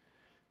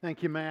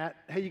Thank you, Matt.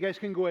 Hey, you guys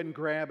can go ahead and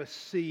grab a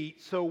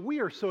seat. So, we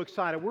are so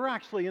excited. We're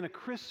actually in a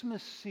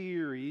Christmas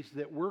series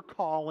that we're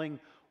calling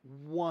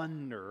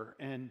Wonder.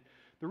 And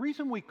the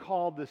reason we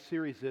called this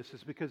series this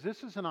is because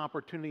this is an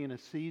opportunity in a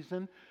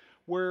season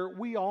where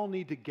we all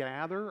need to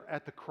gather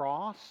at the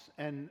cross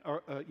and,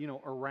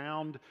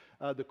 around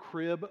the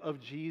crib of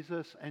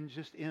Jesus and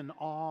just in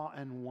awe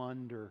and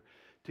wonder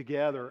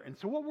together. And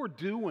so, what we're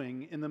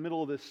doing in the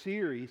middle of this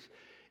series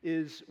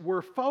is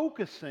we're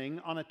focusing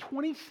on a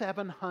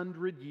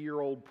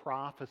 2,700-year-old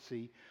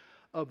prophecy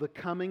of the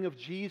coming of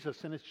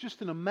Jesus. And it's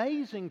just an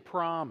amazing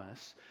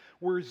promise.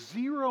 We're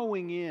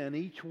zeroing in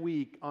each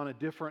week on a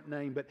different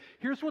name. But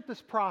here's what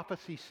this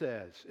prophecy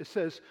says. It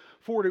says,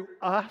 "For to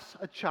us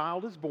a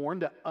child is born,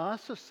 to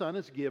us a son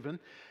is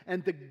given,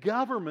 and the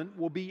government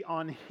will be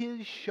on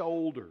his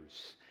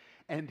shoulders.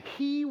 And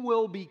he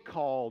will be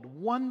called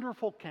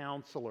Wonderful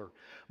Counselor,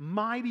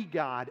 Mighty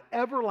God,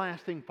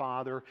 Everlasting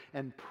Father,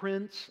 and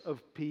Prince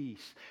of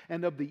Peace.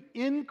 And of the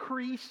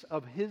increase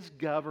of his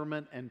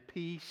government and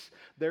peace,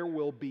 there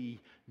will be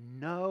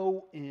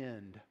no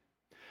end."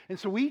 And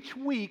so each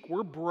week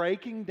we're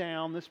breaking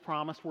down this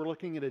promise. We're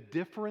looking at a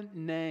different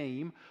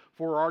name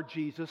for our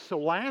Jesus. So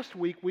last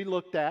week we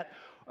looked at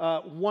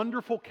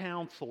Wonderful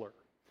Counselor.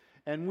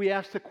 And we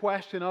asked the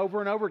question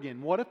over and over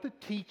again, what if the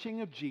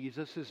teaching of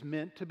Jesus is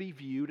meant to be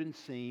viewed and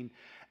seen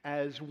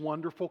as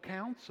wonderful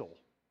counsel?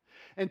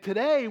 And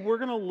today we're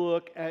going to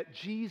look at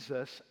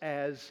Jesus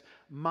as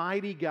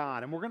mighty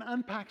God, and we're going to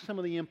unpack some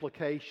of the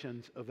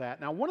implications of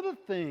that. Now, one of the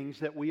things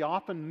that we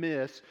often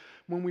miss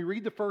when we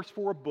read the first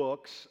four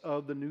books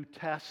of the New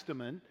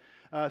Testament,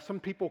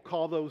 some people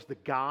call those the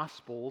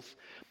Gospels,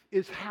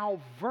 is how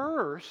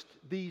versed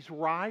these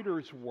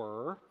writers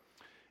were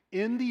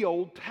in the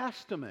Old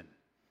Testament.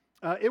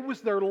 It was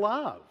their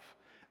love.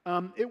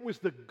 It was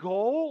the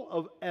goal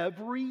of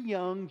every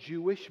young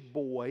Jewish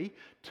boy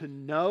to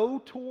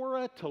know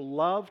Torah, to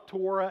love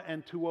Torah,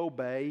 and to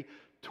obey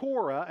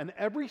Torah. And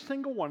every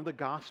single one of the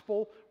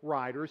gospel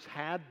writers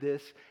had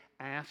this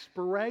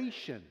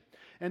aspiration.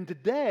 And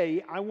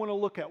today, I want to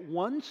look at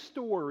one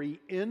story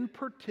in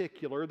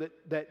particular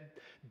that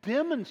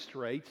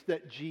demonstrates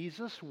that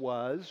Jesus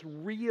was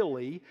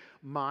really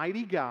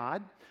mighty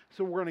God.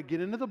 So we're going to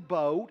get into the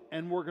boat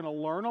and we're going to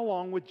learn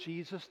along with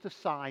Jesus'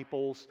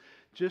 disciples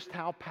just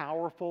how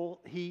powerful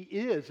he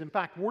is. In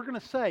fact, we're going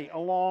to say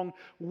along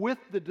with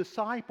the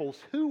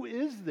disciples, who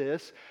is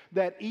this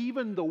that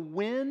even the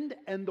wind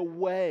and the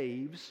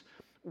waves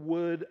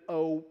would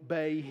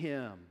obey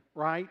him?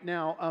 Right?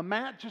 Now,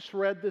 Matt just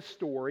read this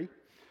story.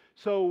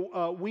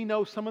 So we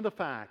know some of the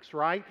facts,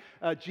 right?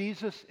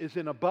 Jesus is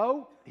in a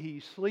boat.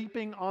 He's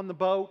sleeping on the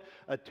boat.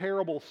 A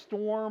terrible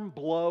storm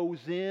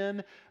blows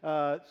in.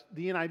 The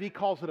NIV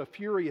calls it a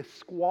furious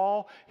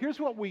squall. Here's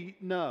what we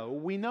know.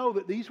 We know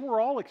that these were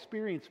all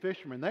experienced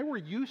fishermen. They were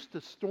used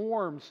to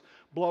storms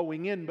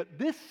blowing in, but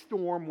this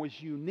storm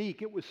was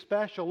unique. It was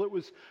special. It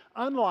was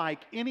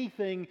unlike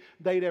anything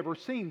they'd ever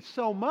seen.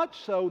 So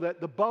much so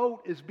that the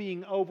boat is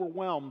being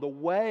overwhelmed. The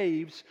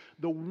waves,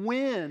 the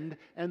wind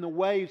and the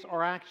waves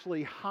are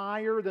actually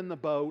higher than the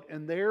boat,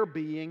 and they're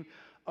being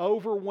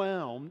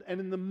overwhelmed. And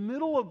in the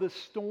middle of the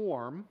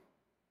storm,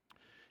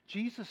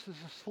 Jesus is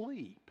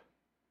asleep,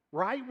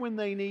 right when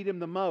they need him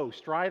the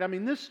most, right? I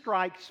mean, this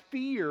strikes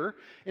fear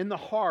in the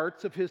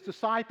hearts of his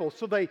disciples.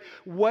 So they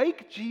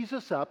wake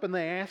Jesus up and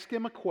they ask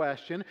him a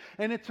question,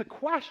 and it's a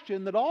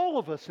question that all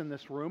of us in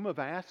this room have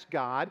asked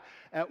God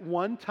at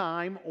one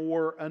time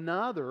or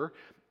another,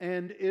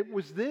 and it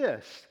was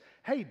this: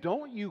 hey,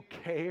 don't you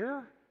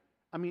care?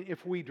 I mean,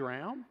 if we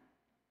drown?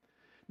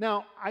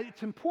 Now,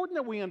 it's important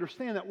that we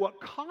understand that what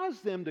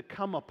caused them to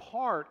come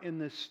apart in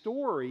this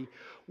story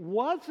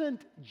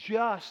wasn't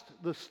just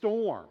the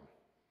storm,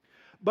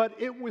 but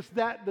it was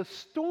that the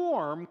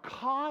storm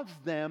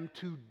caused them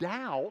to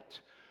doubt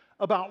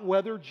about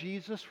whether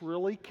Jesus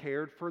really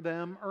cared for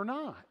them or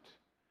not.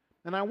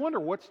 And I wonder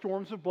what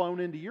storms have blown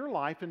into your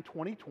life in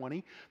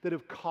 2020 that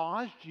have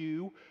caused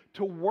you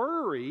to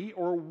worry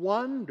or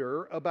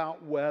wonder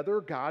about whether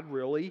God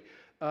really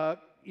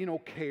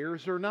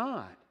cares or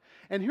not.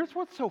 And here's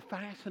what's so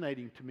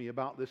fascinating to me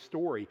about this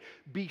story.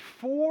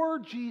 Before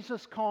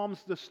Jesus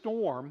calms the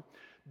storm,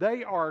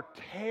 they are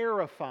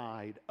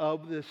terrified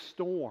of this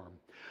storm.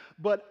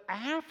 But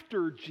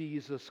after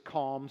Jesus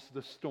calms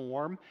the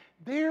storm,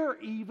 they're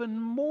even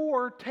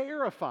more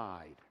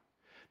terrified.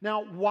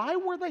 Now, why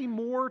were they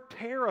more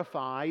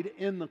terrified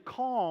in the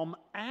calm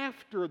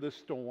after the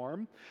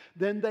storm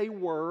than they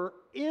were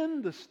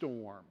in the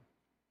storm?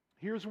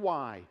 Here's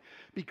why.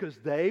 Because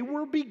they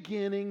were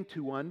beginning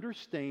to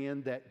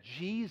understand that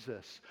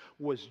Jesus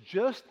was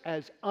just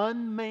as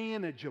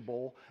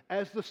unmanageable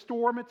as the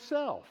storm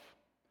itself.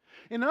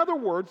 In other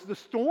words, the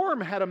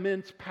storm had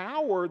immense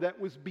power that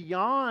was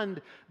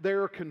beyond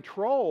their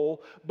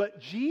control, but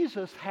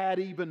Jesus had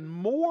even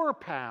more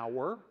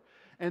power,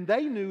 and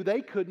they knew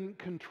they couldn't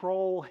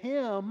control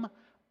him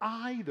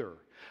either.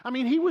 I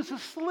mean, he was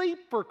asleep,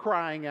 for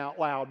crying out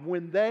loud,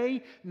 when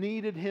they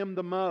needed him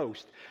the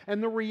most.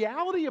 And the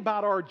reality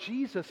about our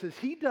Jesus is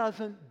he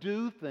doesn't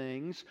do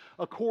things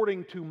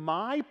according to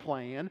my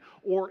plan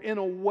or in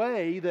a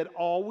way that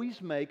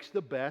always makes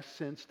the best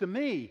sense to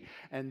me.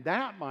 And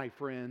that, my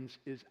friends,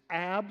 is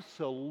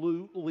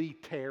absolutely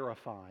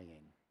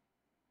terrifying.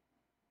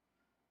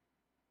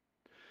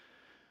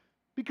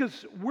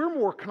 Because we're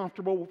more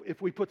comfortable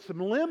if we put some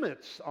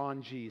limits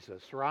on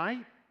Jesus,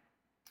 right?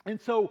 And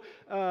so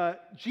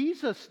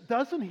Jesus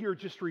doesn't here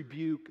just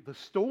rebuke the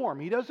storm.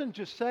 He doesn't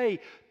just say,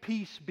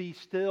 "Peace, be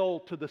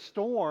still," to the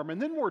storm.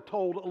 And then we're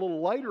told a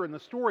little later in the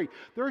story,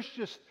 there's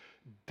just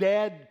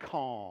dead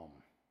calm.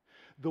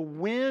 The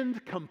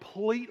wind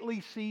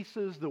completely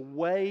ceases, the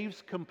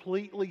waves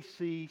completely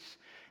cease,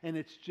 and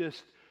it's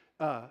just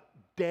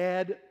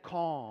dead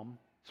calm.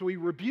 So he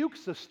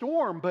rebukes the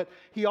storm, but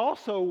he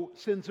also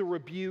sends a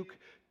rebuke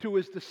to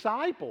his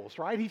disciples,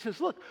 right? He says,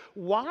 "Look,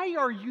 why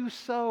are you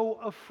so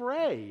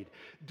afraid?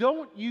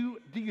 Do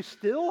you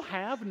still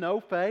have no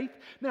faith?"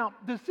 Now,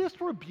 does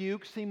this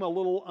rebuke seem a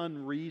little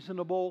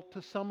unreasonable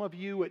to some of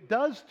you? It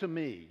does to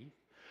me,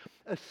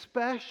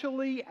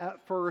 especially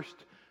at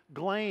first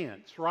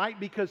glance, right?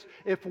 Because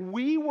if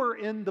we were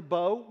in the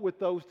boat with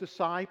those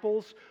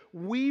disciples,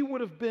 we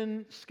would have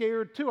been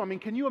scared too. I mean,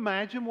 can you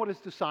imagine what his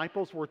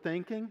disciples were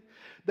thinking?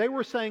 They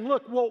were saying,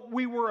 "Look, well,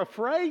 we were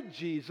afraid,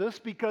 Jesus,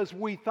 because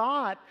we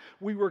thought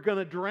we were going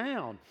to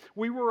drown.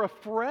 We were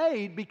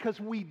afraid because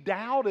we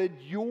doubted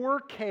your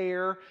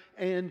care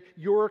and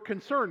your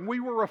concern. We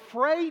were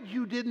afraid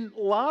you didn't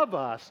love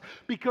us,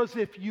 because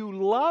if you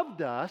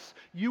loved us,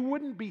 you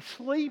wouldn't be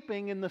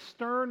sleeping in the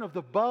stern of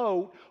the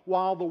boat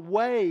while the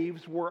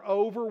waves were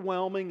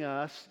overwhelming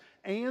us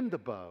and the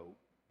boat."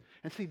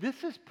 And see,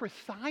 this is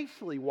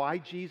precisely why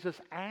Jesus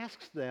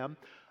asks them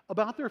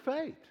about their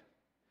faith.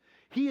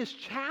 He is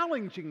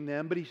challenging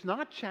them, but he's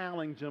not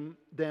challenging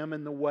them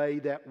in the way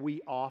that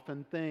we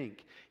often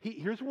think.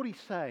 Here's what he's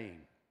saying.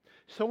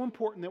 So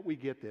important that we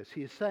get this.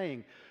 He is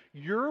saying,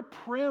 your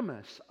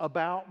premise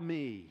about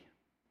me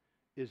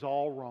is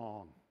all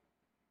wrong.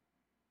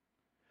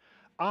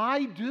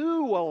 I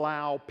do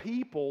allow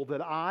people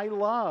that I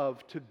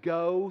love to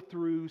go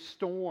through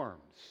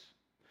storms.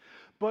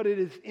 But it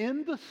is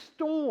in the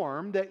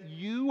storm that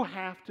you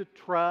have to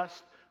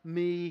trust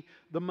me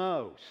the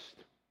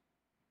most.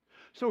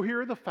 So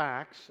here are the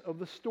facts of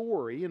the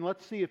story, and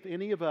let's see if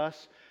any of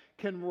us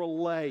can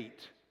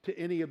relate to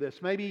any of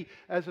this. Maybe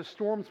as a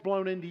storm's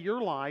blown into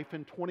your life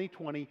in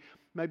 2020,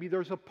 maybe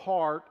there's a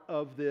part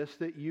of this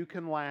that you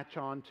can latch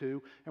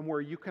onto and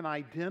where you can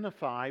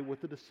identify with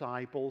the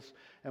disciples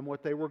and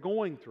what they were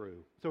going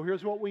through. So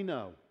here's what we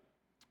know.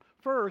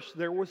 First,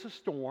 there was a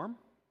storm.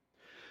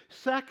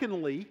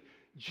 Secondly,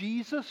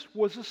 Jesus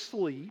was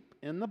asleep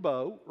in the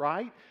boat,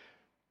 right?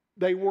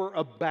 They were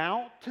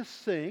about to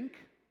sink,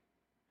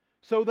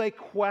 so they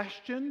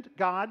questioned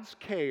God's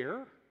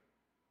care,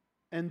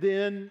 and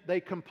then they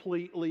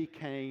completely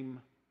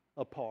came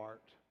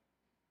apart.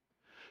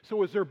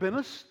 So has there been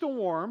a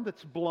storm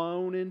that's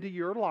blown into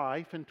your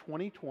life in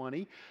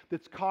 2020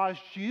 that's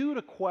caused you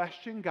to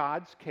question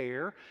God's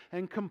care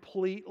and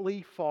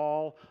completely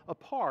fall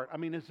apart? I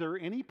mean, is there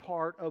any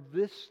part of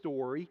this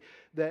story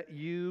that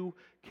you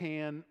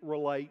can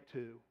relate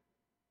to?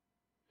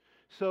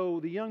 So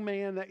the young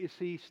man that you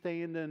see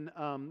standing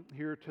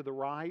here to the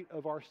right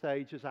of our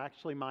stage is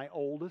actually my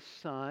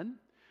oldest son.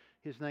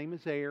 His name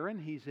is Aaron.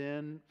 He's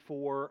in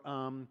for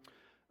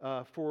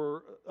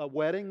a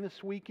wedding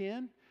this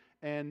weekend.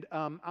 And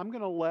I'm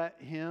going to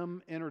let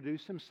him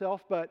introduce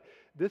himself, but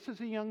this is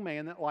a young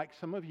man that, like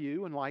some of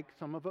you and like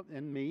some of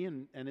and me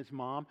and his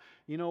mom,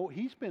 you know,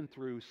 he's been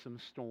through some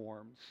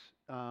storms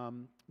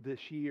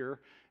this year,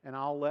 and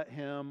I'll let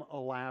him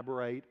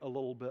elaborate a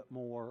little bit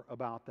more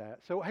about that.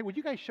 So, hey, would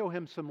you guys show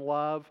him some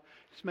love?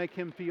 Just make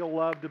him feel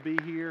loved to be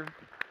here.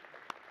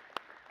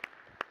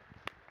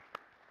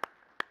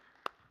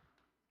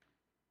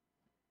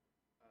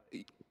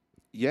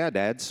 Yeah,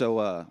 Dad.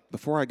 So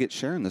before I get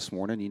sharing this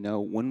morning,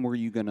 when were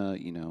you gonna,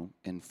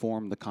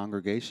 inform the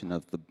congregation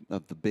of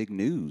the big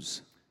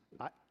news?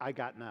 I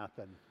got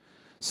nothing.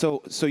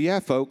 So yeah,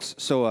 folks.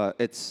 So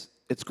it's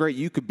great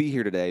you could be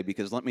here today,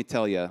 because let me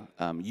tell you,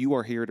 you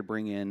are here to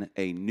bring in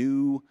a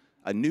new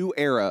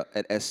era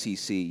at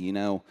SCC. You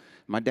know,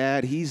 my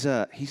dad, he's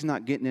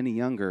not getting any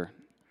younger,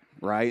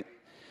 right?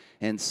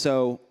 And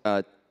so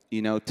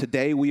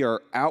today we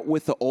are out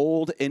with the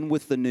old, in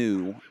with the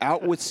new.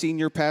 Out with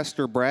Senior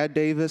Pastor Brad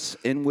Davis,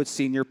 in with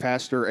Senior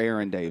Pastor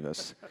Aaron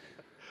Davis.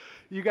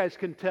 You guys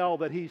can tell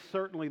that he's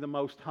certainly the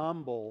most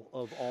humble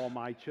of all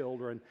my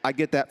children. I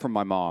get that from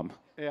my mom.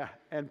 Yeah,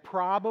 and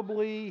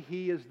probably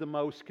he is the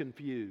most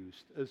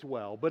confused as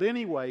well. But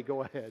anyway,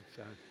 go ahead,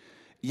 son.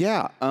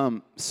 Yeah,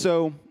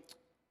 so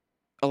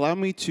allow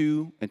me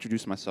to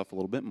introduce myself a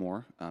little bit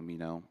more.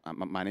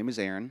 My name is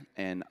Aaron,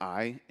 and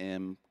I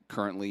am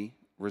currently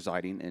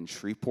residing in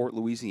Shreveport,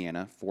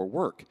 Louisiana for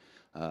work.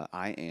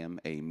 I am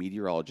a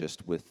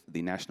meteorologist with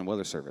the National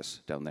Weather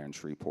Service down there in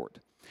Shreveport.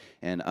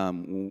 And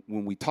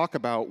when we talk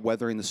about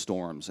weathering the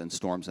storms and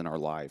storms in our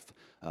life,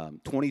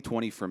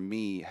 2020 for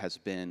me has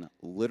been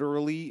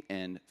literally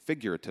and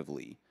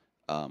figuratively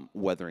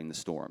weathering the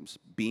storms,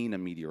 being a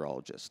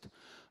meteorologist.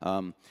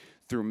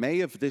 Through May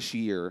of this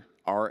year,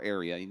 our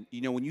area,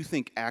 when you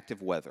think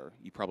active weather,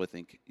 you probably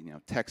think,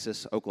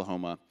 Texas,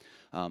 Oklahoma.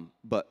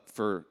 But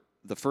for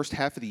the first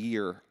half of the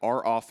year,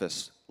 our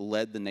office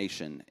led the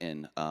nation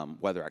in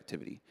weather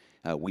activity.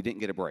 We didn't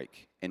get a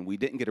break, and we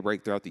didn't get a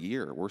break throughout the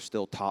year. We're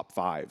still top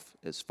 5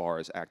 as far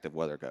as active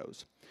weather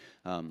goes.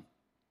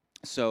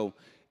 So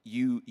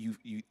you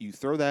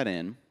throw that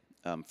in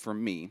for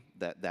me,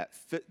 that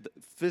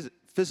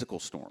physical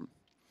storm,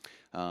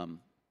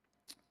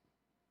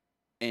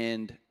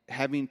 and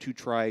having to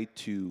try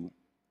to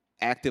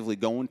actively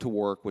go into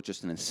work, which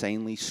is an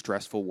insanely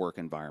stressful work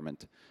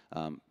environment,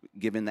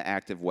 given the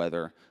active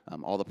weather,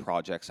 all the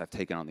projects I've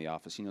taken on the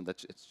office,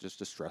 it's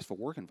just a stressful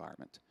work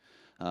environment.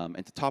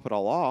 And to top it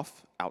all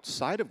off,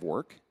 outside of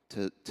work,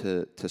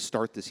 to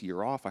start this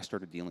year off, I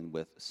started dealing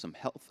with some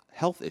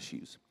health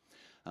issues.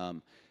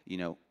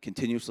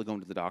 Continuously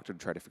going to the doctor to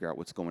try to figure out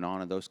what's going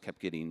on, and those kept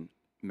getting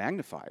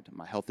magnified.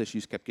 My health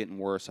issues kept getting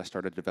worse. I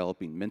started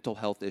developing mental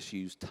health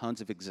issues, tons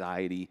of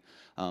anxiety,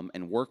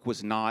 and work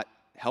was not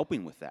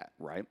helping with that,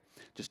 right?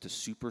 Just a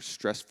super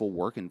stressful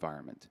work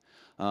environment.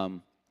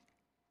 And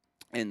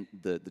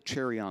the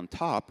cherry on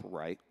top,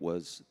 right,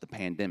 was the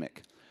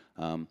pandemic.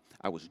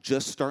 I was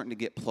just starting to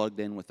get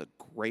plugged in with a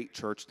great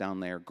church down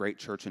there, great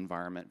church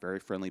environment, very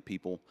friendly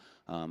people,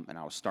 and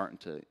I was starting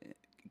to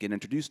get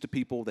introduced to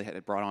people. They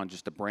had brought on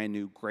just a brand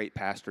new great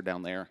pastor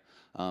down there,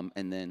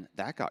 and then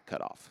that got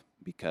cut off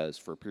because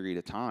for a period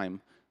of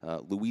time,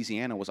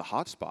 Louisiana was a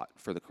hot spot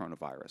for the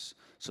coronavirus.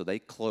 So they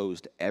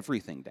closed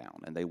everything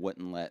down, and they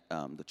wouldn't let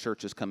the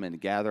churches come in to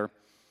gather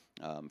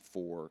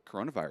for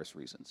coronavirus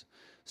reasons.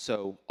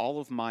 So all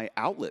of my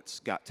outlets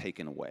got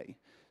taken away.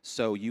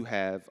 So you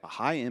have a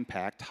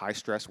high-impact,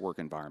 high-stress work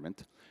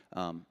environment,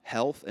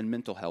 health and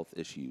mental health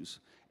issues,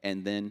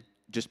 and then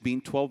just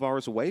being 12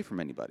 hours away from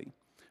anybody,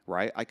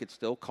 right? I could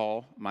still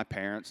call my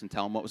parents and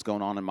tell them what was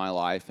going on in my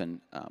life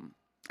and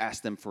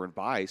ask them for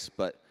advice,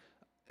 but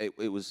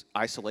it was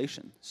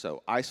isolation.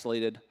 So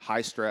isolated,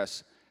 high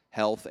stress,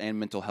 health and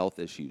mental health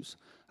issues.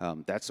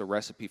 That's a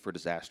recipe for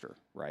disaster,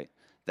 right?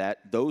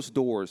 Those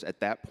doors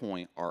at that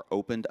point are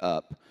opened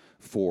up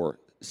for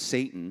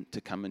Satan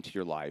to come into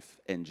your life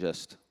and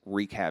just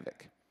wreak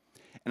havoc.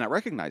 And I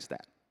recognized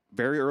that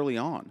very early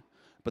on.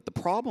 But the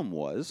problem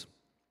was,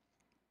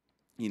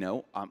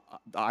 the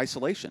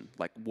isolation.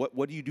 Like,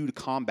 what do you do to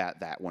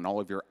combat that when all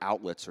of your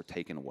outlets are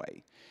taken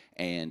away?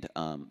 And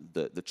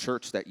the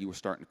church that you were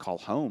starting to call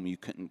home, you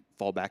couldn't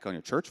fall back on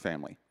your church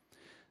family.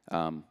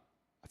 I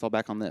fell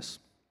back on this.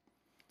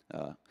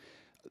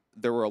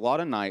 There were a lot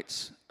of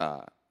nights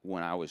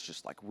when I was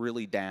just like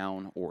really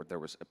down, or there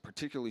was a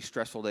particularly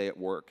stressful day at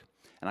work,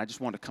 and I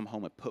just wanted to come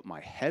home and put my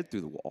head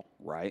through the wall,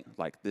 right?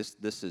 Like this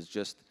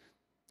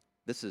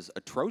is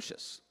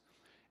atrocious.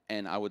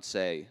 And I would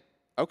say,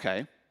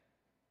 okay,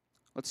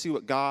 let's see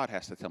what God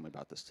has to tell me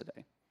about this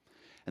today.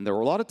 And there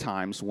were a lot of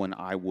times when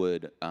I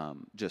would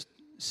just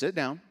sit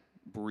down,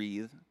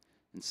 breathe,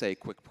 and say a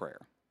quick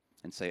prayer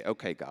and say,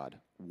 okay, God,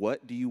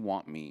 what do you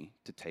want me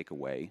to take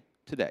away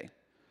today?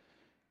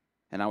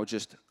 And I would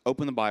just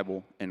open the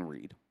Bible and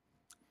read.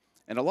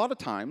 And a lot of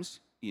times,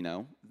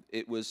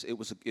 it was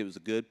a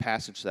good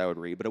passage that I would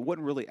read, but it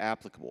wasn't really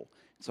applicable.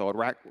 So I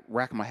would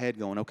rack my head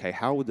going, okay,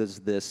 how is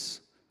this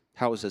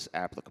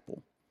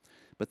applicable?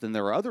 But then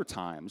there were other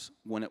times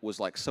when it was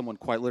like someone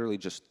quite literally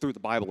just threw the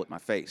Bible at my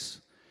face.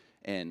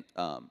 And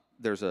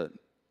there's a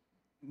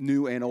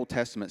New and Old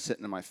Testament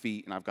sitting at my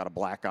feet, and I've got a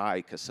black eye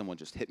because someone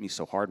just hit me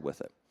so hard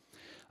with it.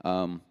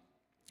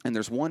 And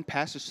there's one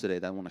passage today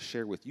that I want to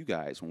share with you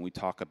guys when we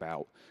talk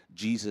about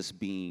Jesus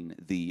being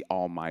the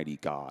Almighty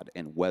God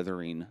and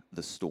weathering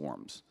the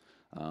storms.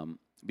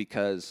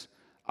 Because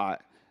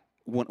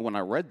when I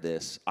read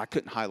this, I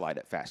couldn't highlight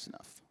it fast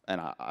enough. And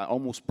I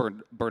almost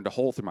burned a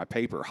hole through my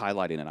paper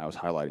highlighting it. I was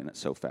highlighting it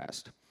so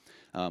fast.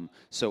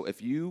 So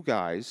if you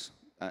guys,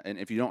 and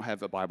if you don't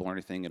have a Bible or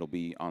anything, it'll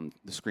be on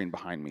the screen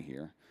behind me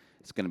here.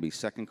 It's going to be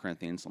 2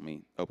 Corinthians. Let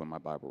me open my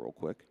Bible real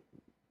quick.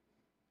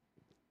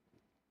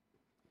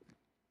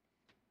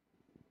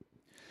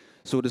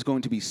 So it is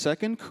going to be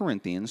 2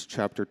 Corinthians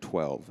chapter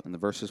 12, and the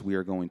verses we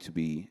are going to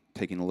be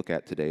taking a look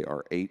at today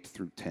are 8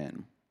 through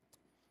 10.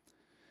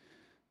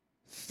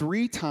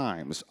 3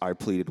 times I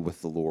pleaded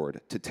with the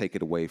Lord to take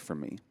it away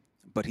from me,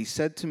 but he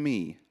said to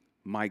me,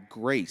 my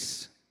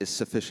grace is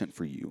sufficient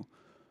for you,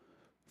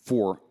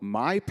 for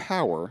my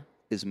power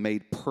is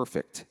made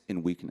perfect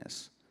in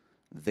weakness.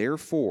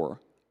 Therefore,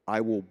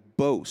 I will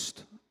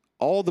boast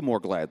all the more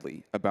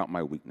gladly about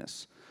my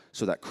weakness,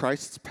 so that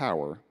Christ's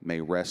power may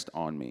rest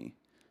on me.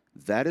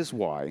 That is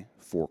why,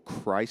 for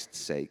Christ's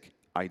sake,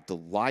 I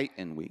delight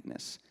in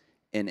weakness,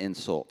 in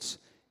insults,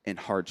 in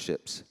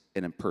hardships,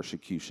 and in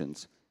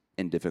persecutions,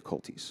 in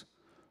difficulties.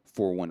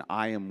 For when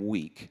I am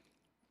weak,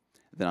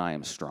 then I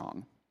am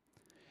strong.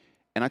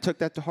 And I took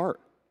that to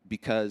heart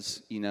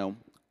because,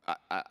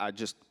 I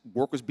just,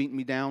 work was beating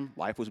me down,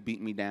 life was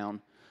beating me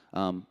down.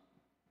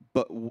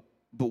 But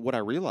what I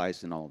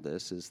realized in all of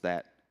this is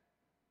that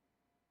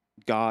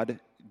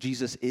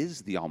Jesus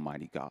is the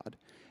Almighty God,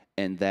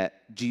 and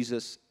that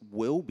Jesus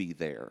will be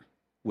there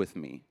with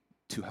me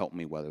to help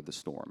me weather the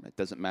storm. It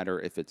doesn't matter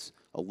if it's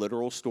a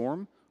literal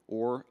storm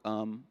or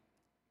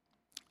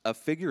a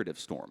figurative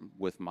storm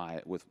with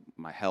my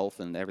health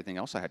and everything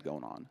else I had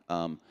going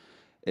on.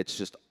 It's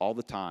just all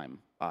the time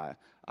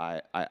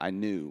I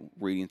knew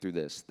reading through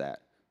this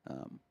that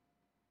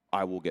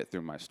I will get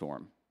through my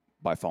storm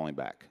by falling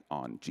back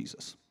on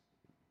Jesus.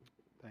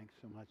 Thanks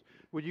so much.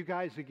 Would you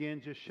guys again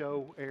just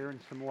show Aaron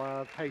some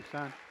love? Hey,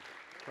 son.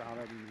 Proud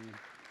of you, man.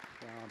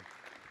 Proud.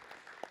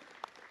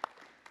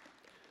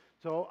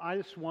 So I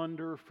just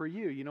wonder for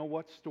you,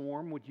 what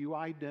storm would you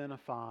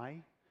identify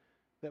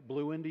that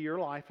blew into your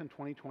life in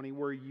 2020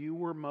 where you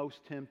were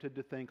most tempted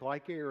to think,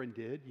 like Aaron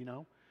did,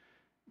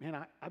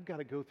 man, I've got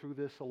to go through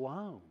this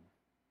alone.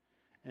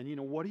 And,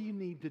 what do you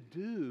need to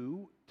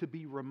do to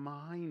be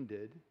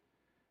reminded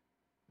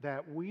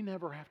that we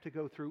never have to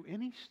go through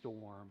any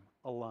storm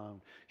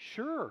alone?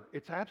 Sure,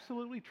 it's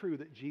absolutely true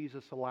that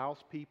Jesus allows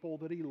people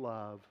that he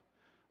loves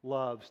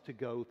to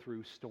go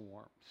through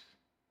storms.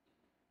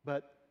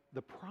 But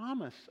the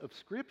promise of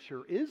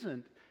Scripture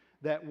isn't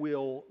that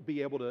we'll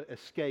be able to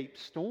escape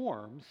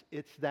storms.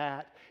 It's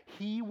that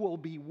he will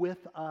be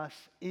with us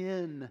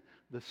in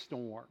the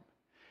storm.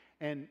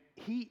 And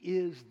he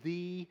is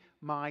the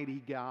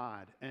mighty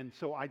God. And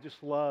so I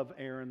just love,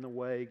 Aaron, the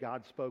way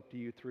God spoke to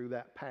you through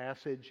that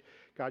passage.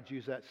 God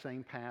used that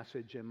same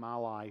passage in my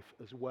life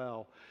as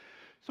well.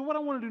 So what I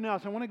want to do now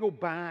is I want to go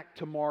back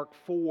to Mark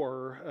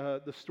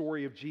 4, the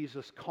story of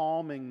Jesus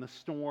calming the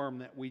storm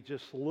that we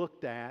just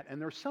looked at.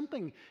 And there's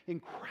something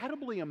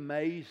incredibly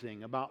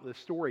amazing about this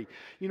story.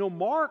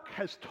 Mark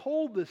has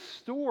told this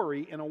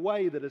story in a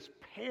way that is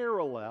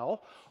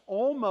parallel,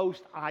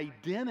 almost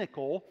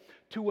identical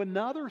to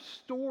another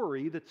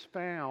story that's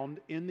found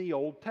in the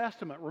Old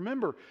Testament.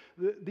 Remember,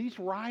 these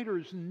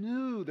writers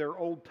knew their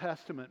Old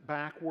Testament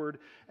backward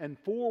and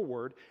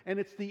forward, and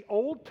it's the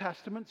Old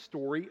Testament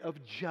story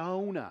of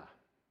Jonah.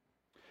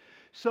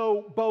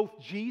 So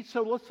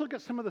let's look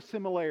at some of the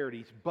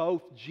similarities.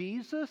 Both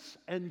Jesus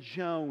and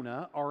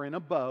Jonah are in a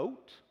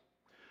boat.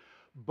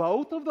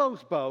 Both of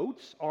those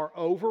boats are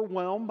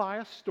overwhelmed by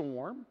a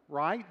storm,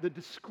 right? The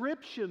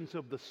descriptions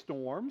of the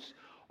storms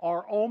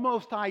are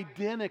almost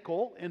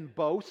identical in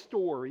both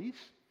stories.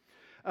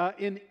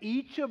 In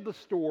each of the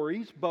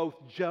stories, both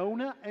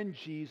Jonah and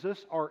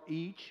Jesus are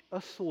each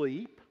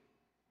asleep.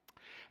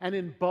 And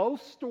in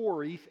both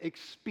stories,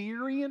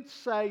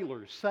 experienced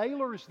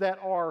sailors that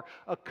are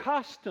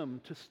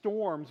accustomed to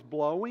storms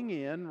blowing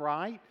in,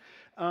 right,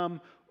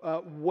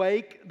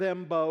 wake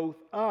them both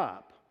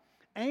up.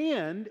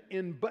 And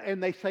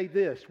they say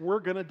this,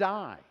 we're going to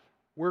die.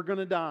 We're going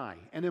to die.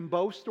 And in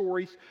both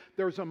stories,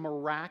 there's a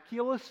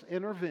miraculous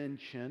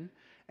intervention,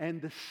 and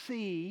the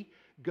sea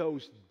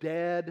goes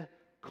dead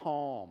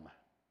calm,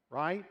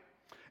 right?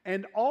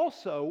 And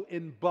also,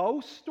 in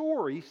both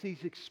stories,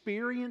 these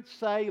experienced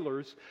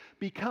sailors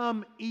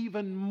become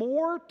even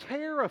more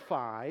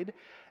terrified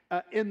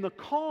in the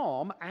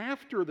calm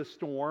after the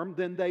storm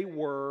than they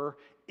were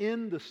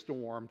in the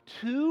storm.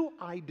 Two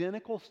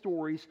identical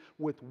stories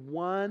with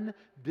one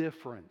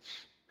difference.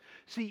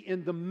 See,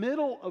 in the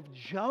middle of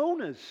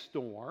Jonah's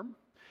storm,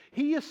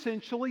 he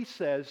essentially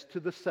says to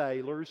the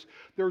sailors,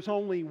 there's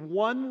only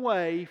one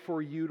way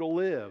for you to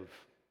live.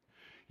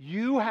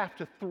 You have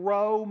to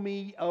throw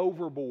me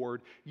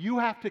overboard. You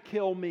have to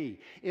kill me.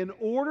 In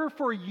order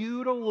for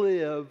you to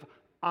live,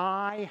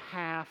 I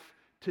have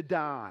to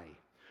die.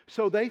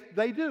 So they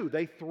do.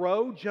 They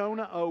throw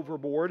Jonah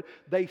overboard.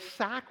 They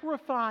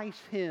sacrifice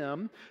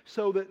him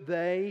so that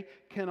they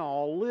can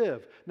all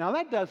live. Now,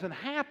 that doesn't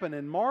happen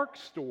in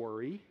Mark's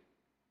story.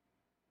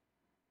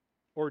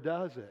 Or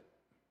does it?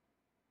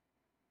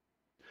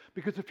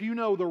 Because if you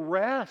know the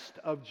rest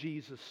of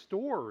Jesus'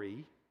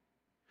 story,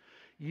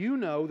 you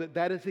know that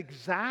that is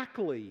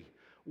exactly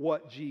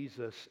what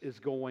Jesus is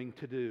going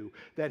to do.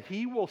 That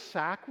he will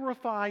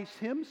sacrifice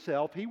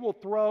himself. He will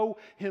throw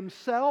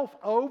himself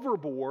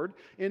overboard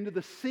into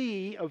the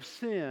sea of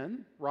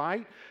sin,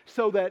 right?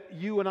 So that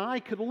you and I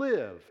could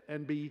live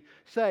and be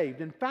saved.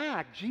 In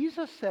fact,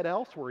 Jesus said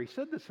elsewhere, he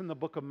said this in the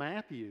book of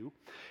Matthew,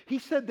 he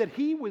said that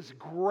he was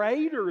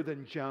greater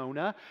than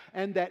Jonah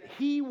and that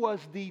he was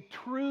the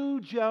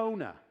true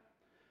Jonah.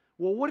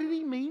 Well, what did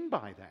he mean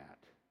by that?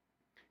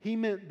 He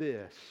meant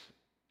this: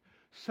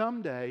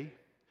 someday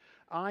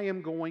I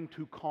am going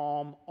to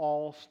calm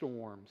all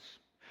storms.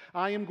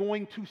 I am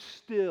going to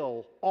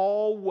still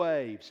all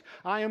waves.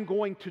 I am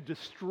going to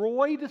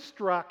destroy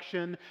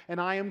destruction,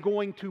 and I am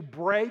going to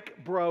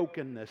break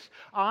brokenness.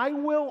 I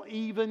will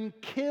even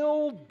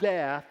kill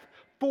death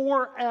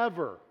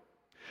forever.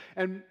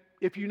 And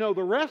if you know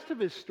the rest of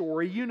his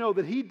story, you know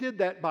that he did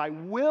that by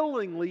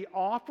willingly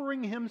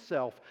offering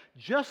himself,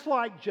 just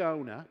like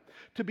Jonah,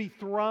 to be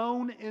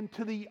thrown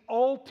into the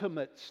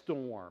ultimate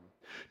storm.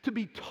 to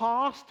be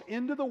tossed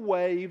into the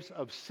waves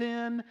of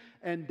sin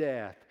and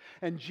death.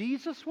 And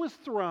Jesus was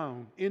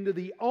thrown into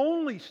the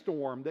only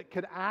storm that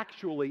could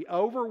actually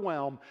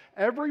overwhelm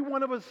every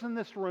one of us in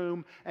this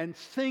room and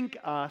sink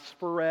us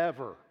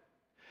forever.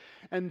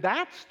 And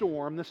that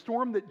storm, the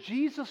storm that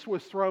Jesus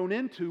was thrown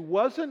into,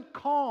 wasn't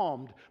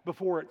calmed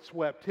before it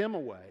swept him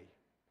away.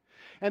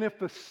 And if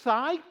the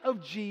sight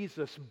of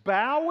Jesus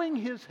bowing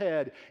his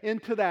head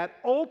into that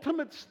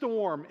ultimate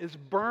storm is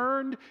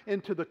burned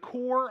into the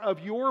core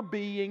of your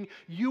being,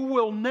 you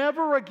will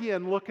never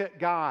again look at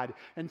God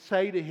and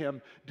say to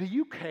him, "Do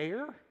you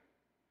care?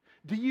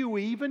 Do you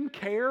even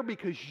care?"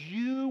 Because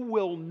you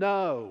will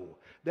know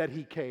that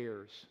he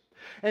cares.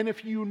 And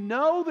if you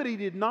know that he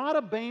did not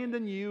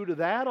abandon you to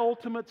that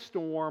ultimate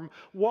storm,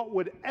 what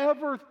would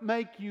ever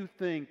make you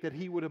think that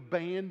he would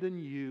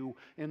abandon you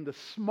in the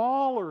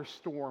smaller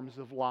storms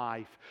of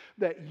life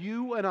that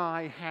you and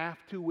I have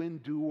to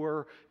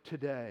endure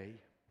today?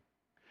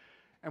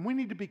 And we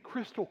need to be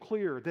crystal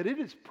clear that it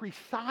is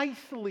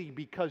precisely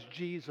because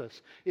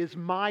Jesus is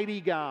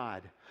mighty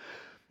God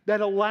that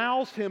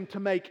allows him to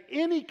make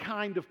any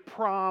kind of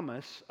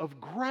promise of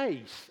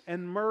grace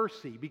and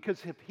mercy.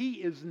 Because if he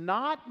is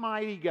not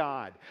mighty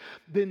God,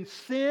 then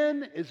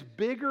sin is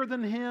bigger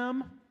than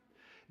him,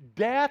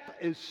 death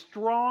is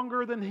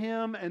stronger than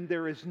him, and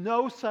there is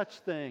no such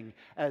thing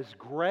as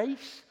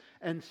grace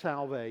and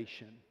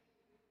salvation.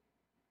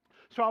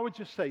 So I would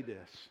just say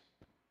this: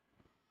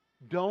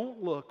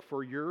 don't look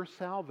for your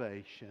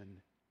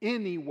salvation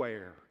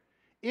anywhere,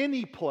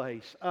 any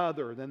place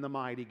other than the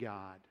mighty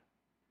God.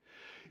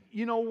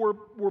 You know,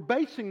 we're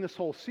basing this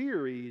whole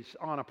series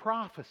on a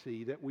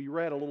prophecy that we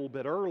read a little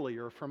bit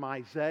earlier from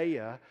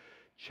Isaiah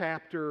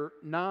chapter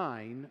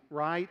 9,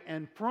 right?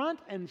 And front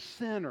and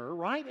center,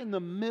 right in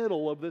the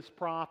middle of this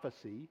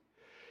prophecy,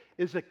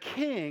 is a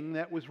king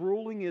that was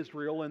ruling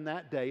Israel in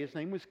that day. His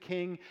name was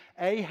King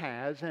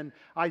Ahaz. And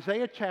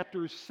Isaiah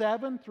chapters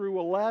 7 through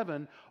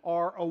 11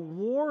 are a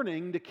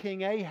warning to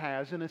King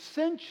Ahaz. And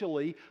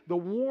essentially, the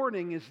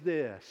warning is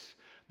this: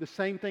 the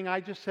same thing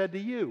I just said to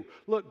you.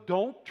 Look,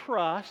 don't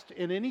trust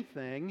in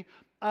anything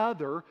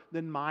other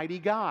than mighty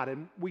God.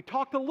 And we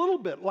talked a little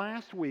bit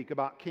last week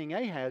about King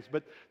Ahaz,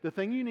 but the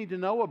thing you need to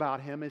know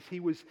about him is he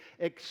was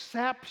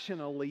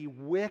exceptionally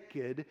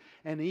wicked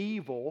and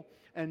evil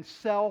and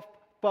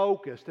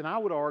self-focused. And I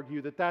would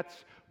argue that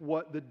that's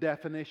what the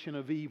definition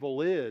of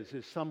evil is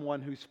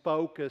someone who's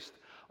focused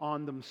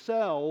on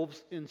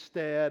themselves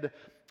instead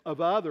of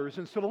others.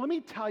 And so let me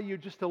tell you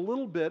just a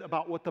little bit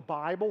about what the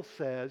Bible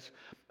says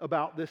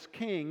about this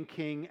king,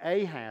 King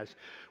Ahaz.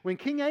 When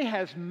King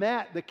Ahaz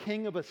met the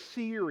king of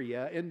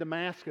Assyria in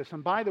Damascus,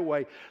 and by the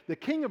way, the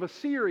king of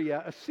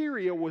Assyria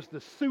was the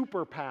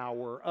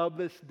superpower of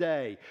this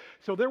day.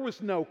 So there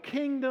was no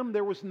kingdom,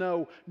 there was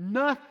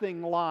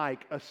nothing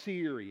like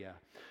Assyria.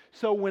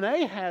 So when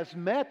Ahaz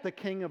met the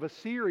king of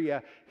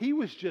Assyria, he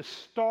was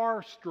just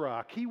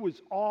starstruck. He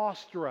was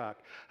awestruck.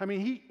 I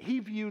mean, he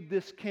viewed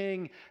this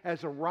king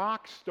as a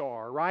rock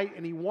star, right?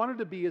 And he wanted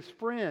to be his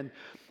friend.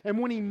 And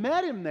when he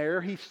met him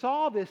there, he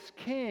saw this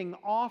king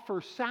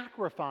offer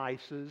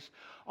sacrifices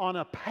on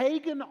a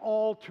pagan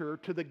altar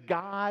to the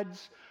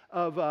gods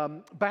of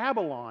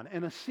Babylon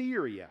and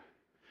Assyria.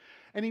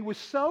 And he was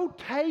so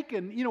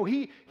taken,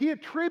 he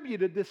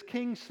attributed this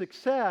king's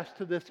success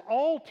to this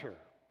altar.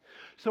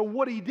 So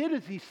what he did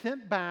is he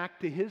sent back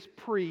to his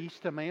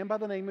priest, a man by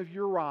the name of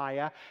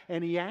Uriah,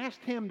 and he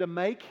asked him to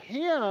make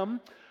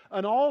him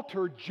an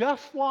altar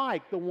just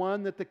like the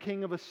one that the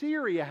king of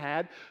Assyria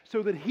had,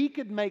 so that he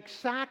could make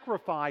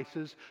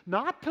sacrifices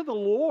not to the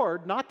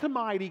Lord, not to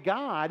mighty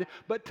God,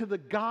 but to the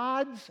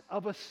gods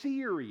of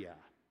Assyria.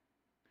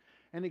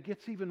 And it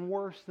gets even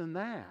worse than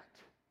that.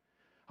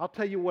 I'll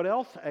tell you what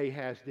else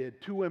Ahaz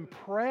did. To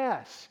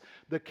impress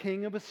the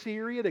king of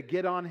Assyria, to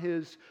get on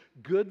his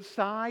good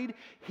side,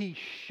 he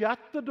shut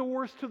the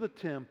doors to the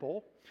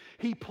temple.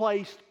 He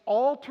placed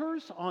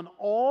altars on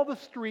all the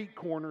street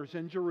corners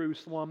in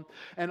Jerusalem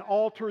and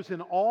altars in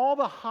all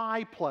the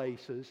high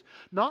places.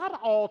 Not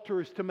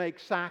altars to make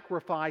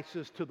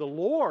sacrifices to the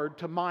Lord,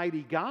 to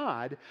mighty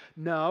God.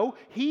 No,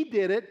 he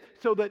did it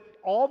so that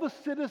all the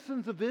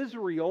citizens of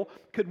Israel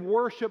could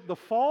worship the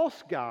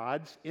false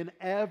gods in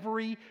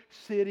every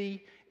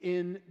city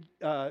in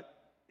not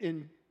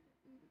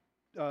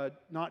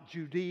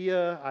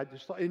Judea,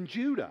 in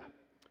Judah.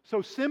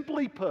 So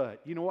simply put,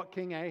 you know what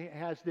King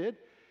Ahaz did?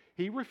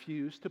 He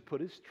refused to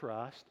put his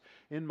trust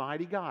in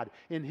mighty God.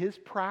 In his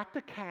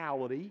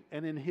practicality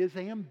and in his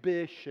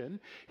ambition,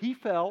 he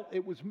felt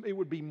it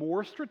would be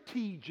more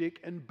strategic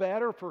and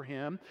better for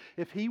him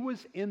if he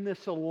was in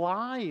this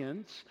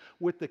alliance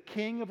with the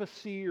king of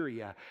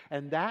Assyria.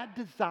 And that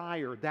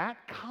desire,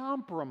 that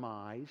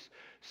compromise,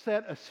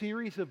 set a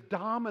series of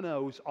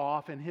dominoes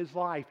off in his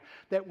life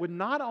that would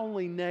not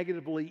only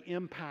negatively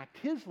impact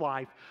his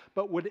life,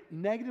 but would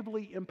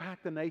negatively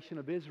impact the nation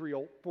of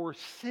Israel for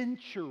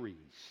centuries.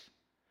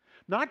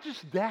 Not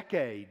just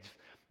decades,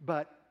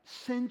 but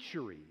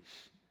centuries.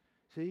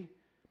 See?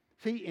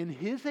 See, in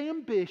his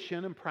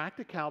ambition and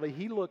practicality,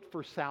 he looked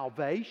for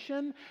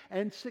salvation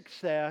and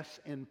success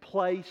in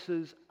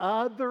places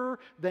other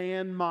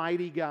than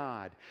mighty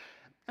God.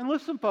 And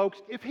listen,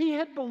 folks, if he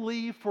had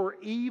believed for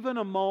even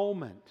a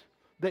moment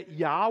that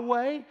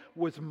Yahweh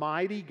was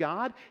mighty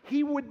God,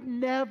 he would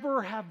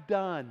never have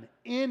done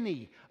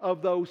any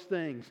of those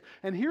things.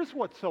 And here's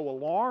what's so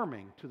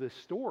alarming to this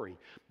story.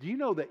 Do you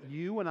know that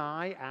you and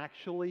I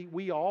actually,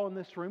 we all in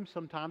this room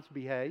sometimes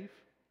behave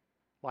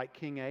like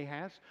King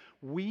Ahaz?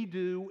 We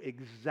do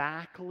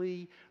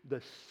exactly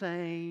the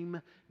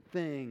same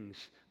things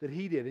that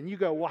he did. And you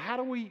go, well, how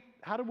do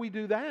we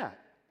do that?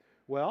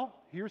 Well,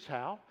 here's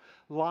how.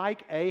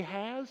 Like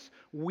Ahaz,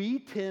 we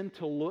tend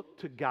to look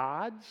to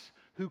gods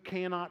who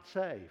cannot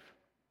save.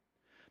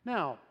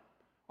 Now,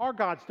 our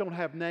gods don't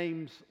have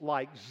names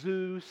like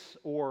Zeus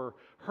or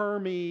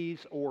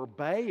Hermes or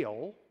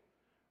Baal,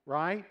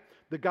 right?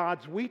 The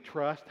gods we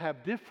trust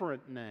have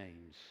different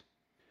names.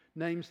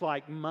 Names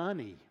like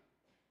money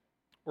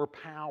or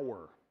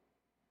power.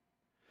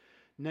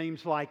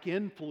 Names like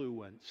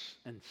influence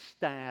and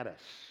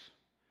status.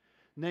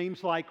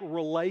 Names like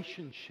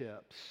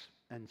relationships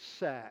and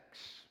sex.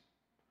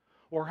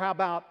 Or how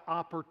about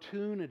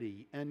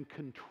opportunity and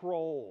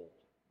control?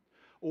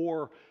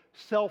 Or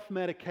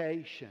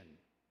self-medication.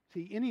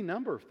 See, any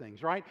number of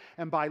things, right?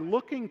 And by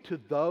looking to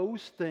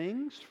those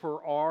things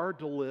for our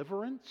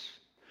deliverance,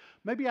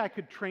 maybe I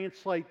could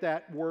translate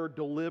that word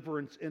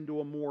deliverance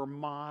into a more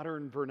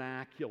modern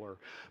vernacular.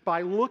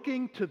 By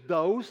looking to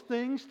those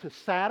things to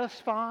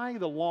satisfy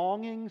the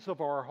longings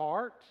of our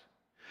heart,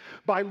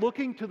 by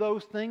looking to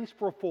those things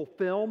for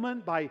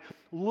fulfillment, by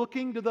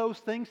looking to those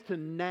things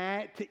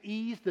to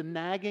ease the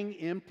nagging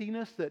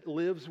emptiness that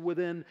lives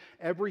within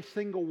every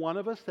single one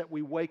of us that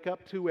we wake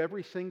up to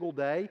every single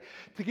day,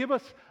 to give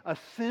us a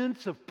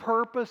sense of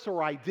purpose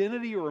or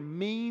identity or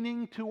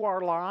meaning to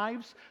our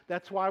lives,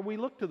 that's why we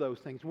look to those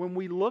things. When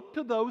we look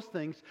to those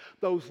things,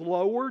 those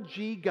lower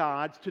G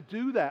gods to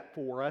do that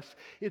for us,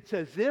 it's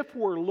as if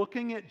we're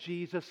looking at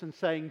Jesus and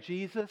saying,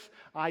 Jesus,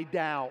 I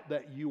doubt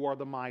that you are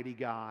the mighty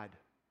God.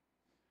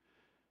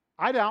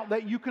 I doubt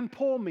that you can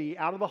pull me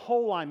out of the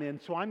hole I'm in,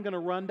 so I'm going to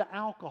run to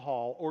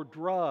alcohol or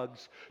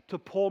drugs to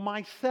pull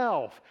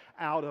myself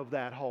out of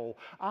that hole.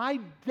 I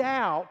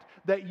doubt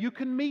that you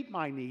can meet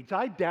my needs.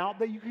 I doubt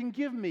that you can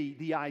give me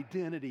the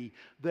identity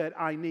that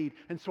I need.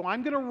 And so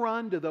I'm going to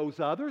run to those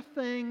other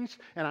things,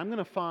 and I'm going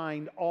to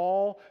find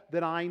all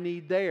that I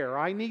need there.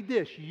 I need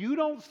this. You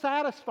don't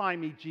satisfy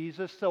me,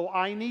 Jesus, so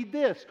I need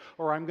this,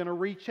 or I'm going to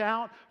reach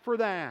out for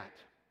that.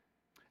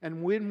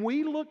 And when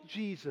we look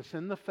Jesus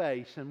in the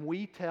face and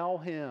we tell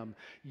him,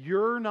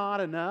 you're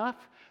not enough,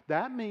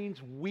 that means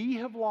we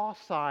have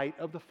lost sight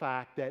of the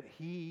fact that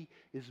he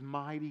is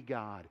mighty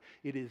God.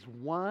 It is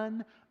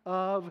one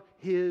of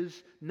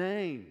his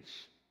names.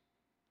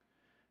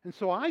 And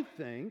so I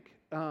think,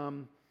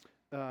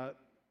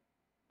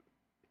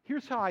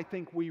 here's how I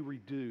think we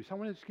reduce. I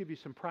want to just give you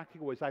some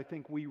practical ways I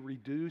think we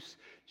reduce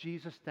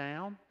Jesus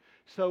down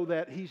so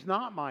that he's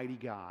not mighty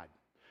God.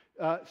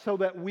 So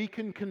that we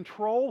can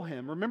control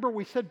him. Remember,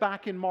 we said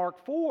back in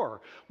Mark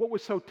 4, what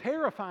was so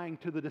terrifying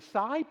to the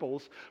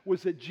disciples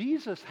was that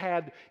Jesus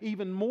had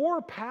even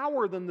more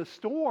power than the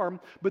storm,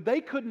 but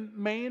they couldn't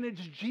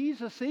manage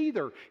Jesus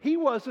either. He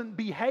wasn't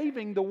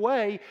behaving the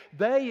way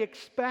they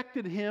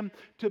expected him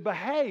to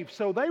behave.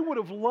 So they would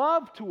have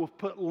loved to have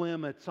put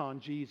limits on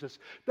Jesus.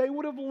 They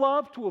would have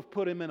loved to have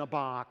put him in a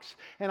box.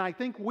 And I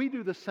think we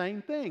do the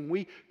same thing.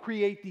 We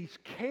create these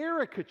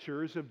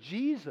caricatures of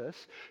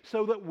Jesus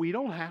so that we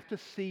don't have to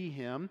see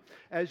him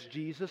as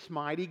Jesus,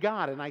 mighty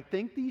God. And I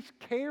think these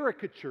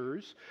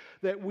caricatures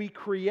that we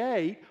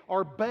create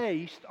are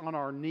based on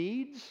our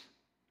needs,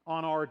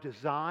 on our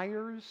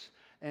desires,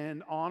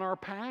 and on our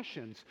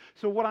passions.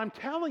 So what I'm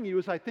telling you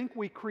is I think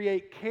we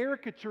create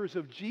caricatures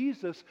of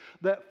Jesus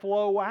that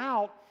flow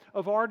out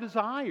of our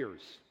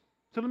desires.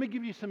 So let me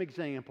give you some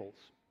examples.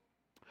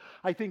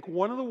 I think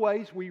one of the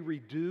ways we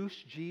reduce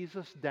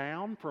Jesus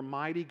down from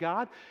mighty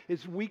God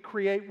is we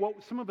create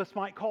what some of us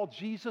might call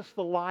Jesus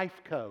the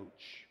life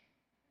coach.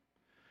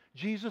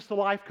 Jesus the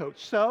life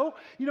coach. So,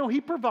 he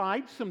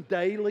provides some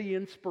daily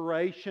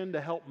inspiration to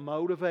help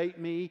motivate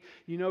me,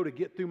 to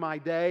get through my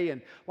day.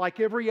 And like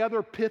every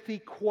other pithy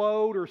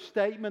quote or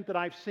statement that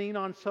I've seen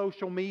on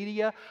social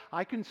media,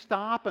 I can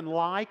stop and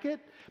like it.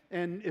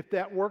 And if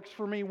that works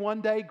for me one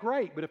day,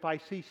 great. But if I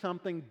see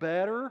something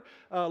better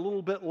a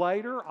little bit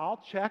later,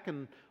 I'll check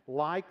and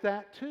like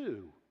that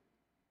too.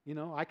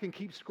 I can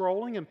keep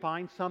scrolling and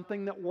find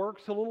something that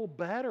works a little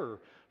better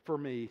for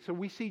me. So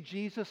we see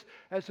Jesus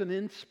as an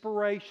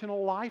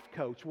inspirational life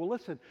coach. Well,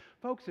 listen,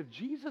 folks, if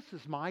Jesus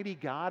is mighty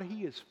God,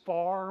 he is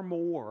far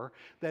more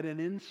than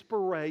an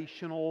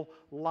inspirational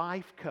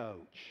life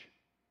coach.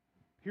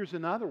 Here's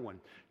another one,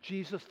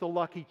 Jesus the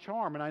Lucky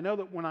Charm. And I know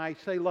that when I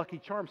say Lucky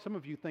Charm, some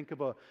of you think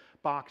of a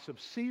box of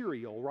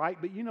cereal, right?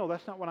 But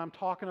that's not what I'm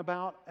talking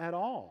about at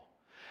all.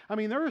 I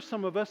mean, there are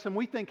some of us, and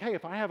we think, hey,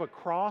 if I have a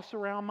cross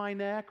around my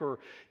neck, or,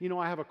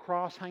 I have a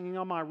cross hanging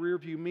on my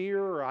rearview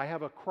mirror, or I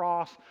have a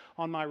cross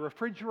on my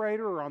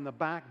refrigerator or on the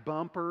back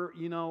bumper,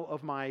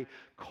 of my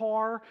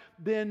car,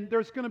 then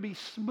there's going to be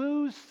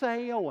smooth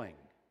sailing.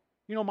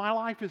 My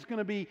life is going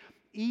to be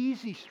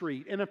easy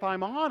street. And if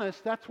I'm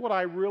honest, that's what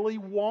I really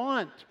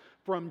want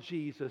from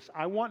Jesus.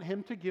 I want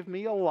Him to give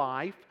me a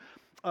life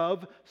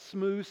of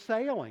smooth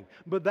sailing.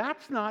 But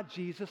that's not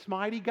Jesus,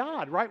 mighty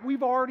God, right?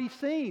 We've already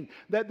seen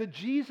that the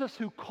Jesus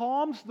who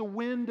calms the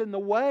wind and the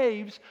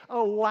waves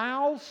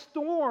allows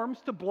storms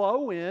to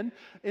blow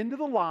into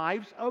the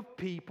lives of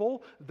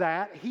people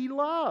that He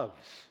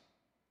loves.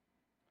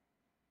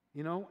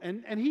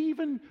 And He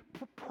even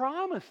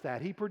promised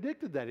that. He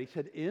predicted that. He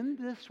said, in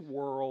this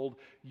world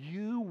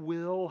you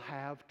will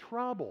have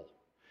trouble.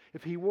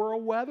 If He were a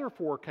weather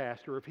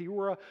forecaster, if He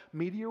were a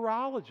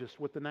meteorologist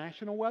with the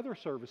National Weather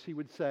Service, he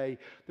would say,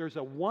 there's a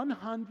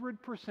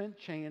 100%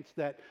 chance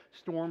that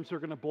storms are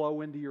going to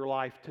blow into your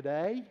life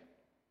today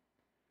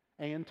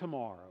and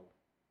tomorrow.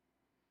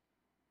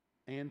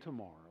 And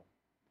tomorrow.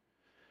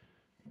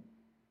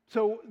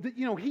 So,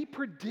 He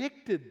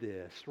predicted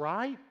this,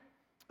 right?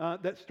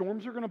 That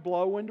storms are going to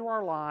blow into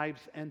our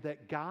lives and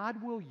that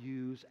God will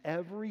use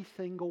every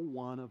single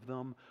one of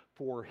them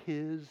for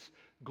His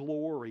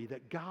glory,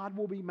 that God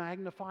will be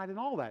magnified in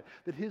all that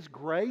His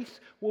grace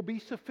will be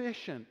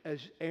sufficient,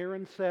 as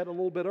Aaron said a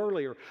little bit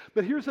earlier.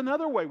 But here's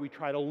another way we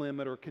try to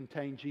limit or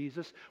contain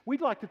Jesus. We'd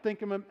like to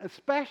think of Him,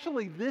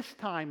 especially this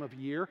time of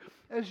year,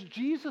 as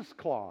Jesus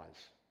Claus.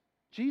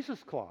 Jesus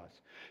Claus.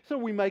 So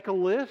we make a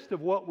list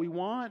of what we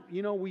want.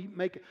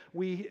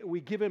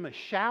 We give Him a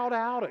shout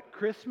out at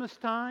Christmas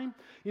time.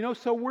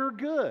 So we're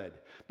good.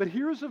 But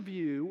here's a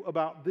view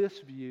about this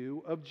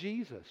view of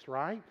Jesus,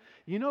 right?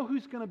 You know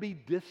who's going to be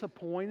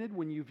disappointed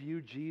when you view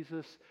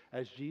Jesus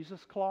as Jesus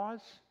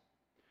Claus?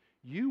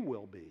 You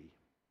will be.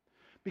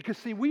 Because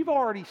see, we've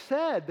already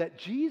said that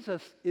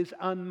Jesus is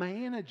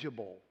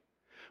unmanageable.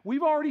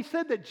 We've already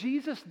said that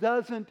Jesus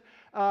doesn't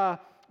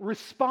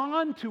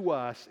respond to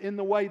us in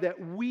the way that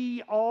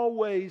we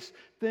always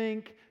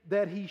think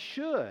that He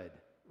should,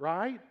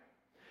 right?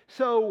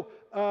 So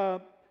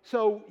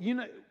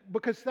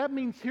because that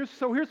means,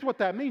 here's what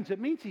that means. It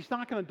means He's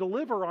not going to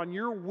deliver on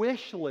your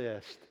wish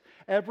list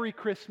every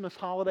Christmas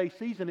holiday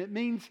season. It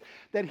means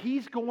that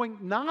He's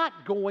not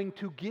going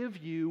to give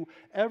you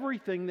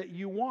everything that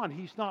you want.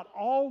 He's not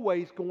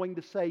always going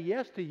to say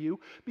yes to you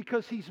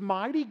because He's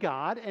mighty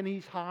God and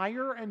He's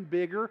higher and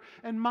bigger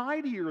and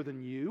mightier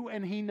than you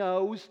and He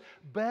knows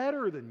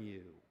better than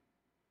you.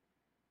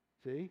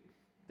 See?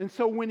 And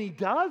so when He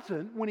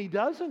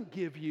doesn't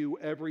give you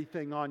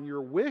everything on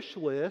your wish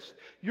list,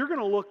 you're going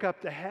to look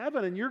up to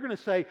heaven and you're going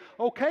to say,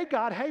 okay,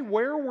 God, hey,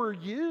 where were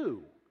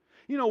you?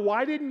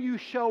 Why didn't you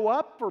show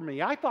up for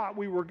me? I thought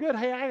we were good.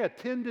 Hey, I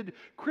attended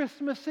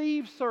Christmas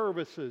Eve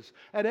services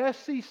at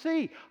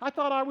SCC. I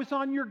thought I was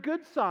on your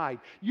good side.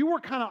 You were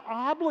kind of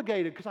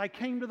obligated because I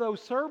came to those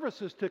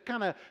services to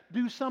kind of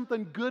do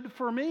something good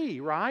for me,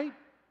 right?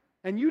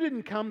 And you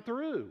didn't come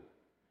through.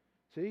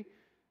 See?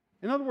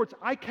 In other words,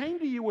 I came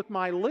to you with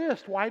my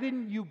list. Why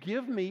didn't you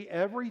give me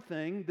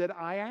everything that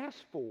I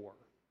asked for?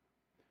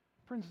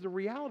 Friends, the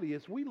reality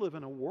is we live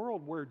in a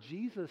world where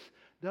Jesus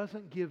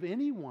doesn't give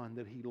anyone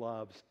that He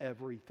loves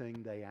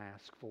everything they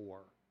ask for.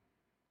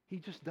 He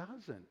just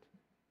doesn't.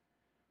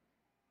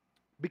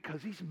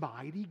 Because He's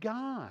mighty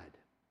God.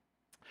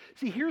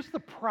 See, here's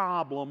the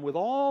problem with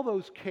all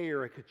those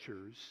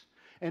caricatures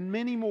and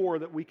many more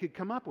that we could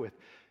come up with.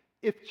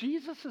 If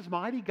Jesus is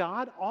mighty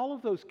God, all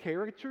of those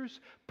caricatures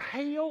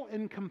pale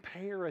in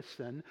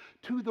comparison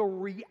to the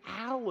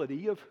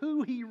reality of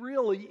who He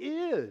really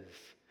is.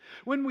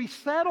 When we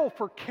settle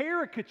for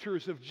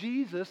caricatures of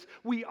Jesus,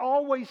 we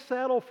always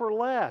settle for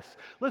less.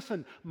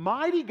 Listen,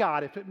 mighty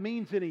God, if it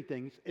means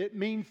anything, it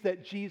means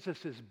that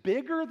Jesus is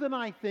bigger than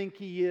I think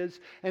He is,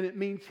 and it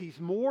means He's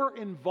more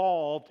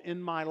involved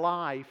in my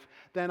life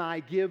than I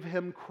give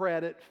Him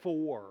credit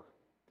for.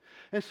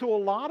 And so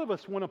a lot of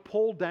us want to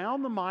pull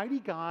down the mighty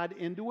God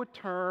into a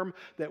term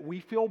that we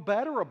feel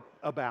better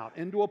about,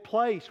 into a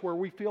place where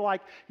we feel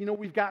like,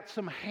 we've got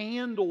some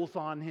handles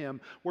on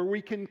Him, where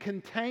we can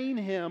contain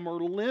Him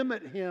or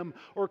limit Him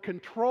or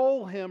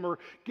control Him or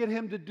get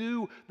Him to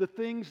do the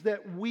things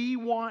that we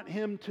want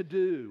Him to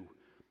do.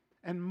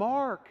 And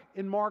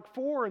in Mark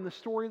 4, in the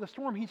story of the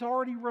storm, He's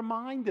already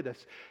reminded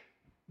us,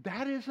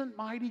 that isn't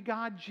mighty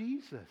God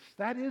Jesus.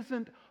 That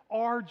isn't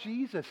our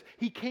Jesus.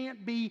 He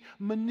can't be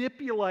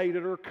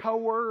manipulated or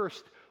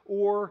coerced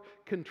or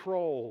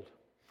controlled.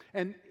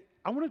 And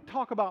I want to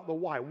talk about the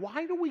why.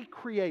 Why do we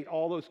create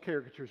all those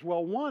caricatures?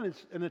 Well, one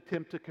is an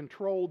attempt to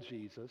control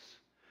Jesus,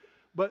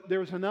 but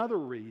there's another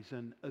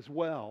reason as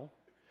well,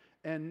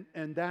 and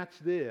that's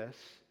this.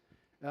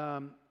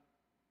 None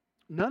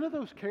of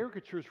those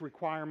caricatures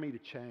require me to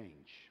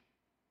change.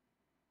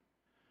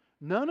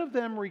 None of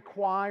them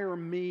require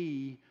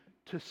me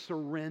to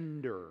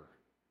surrender,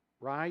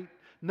 right?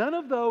 None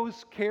of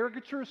those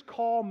caricatures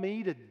call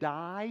me to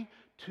die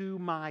to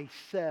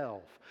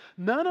myself.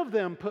 None of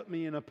them put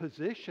me in a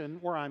position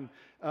where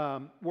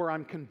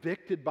I'm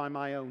convicted by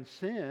my own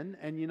sin.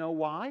 And you know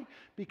why?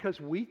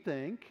 Because we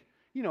think,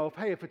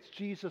 if it's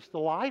Jesus the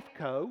life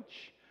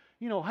coach,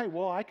 hey,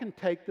 well, I can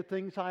take the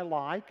things I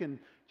like and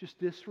just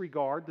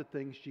disregard the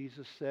things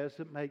Jesus says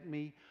that make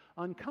me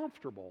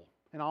uncomfortable.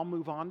 And I'll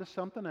move on to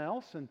something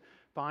else and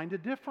find a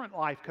different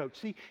life coach.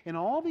 See, in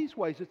all these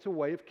ways, it's a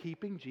way of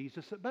keeping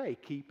Jesus at bay,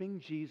 keeping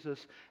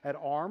Jesus at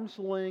arm's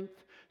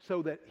length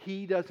so that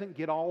He doesn't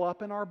get all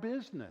up in our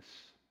business,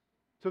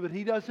 so that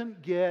He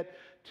doesn't get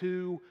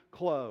too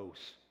close,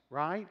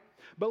 right?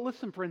 But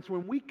listen, friends,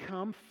 when we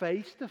come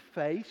face to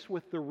face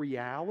with the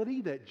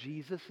reality that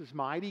Jesus is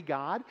mighty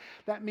God,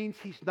 that means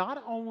He's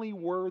not only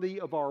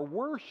worthy of our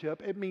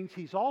worship, it means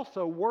He's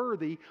also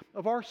worthy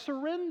of our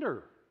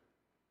surrender.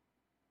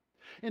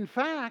 In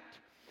fact,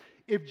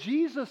 if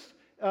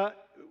well,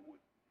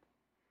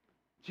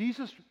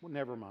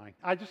 never mind.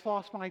 I just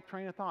lost my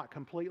train of thought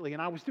completely.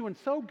 And I was doing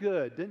so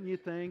good, didn't you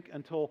think,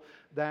 until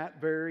that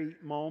very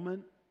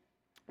moment?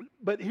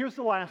 But here's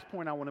the last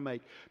point I want to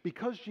make.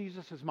 Because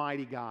Jesus is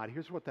mighty God,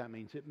 here's what that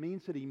means. It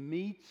means that He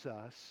meets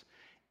us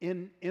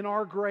in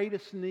our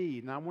greatest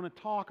need. And I want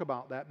to talk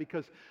about that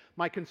because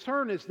my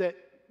concern is that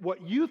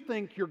what you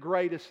think your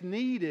greatest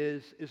need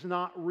is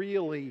not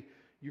really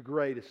your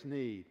greatest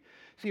need.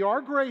 See,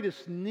 our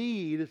greatest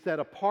need is that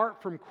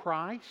apart from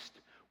Christ,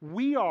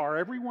 we are,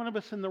 every one of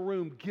us in the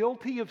room,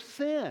 guilty of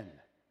sin.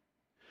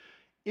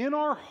 In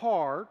our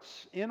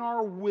hearts, in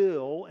our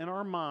will, in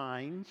our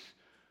minds,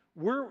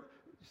 we're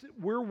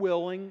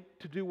willing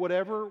to do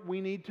whatever we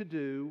need to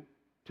do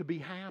to be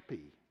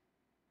happy,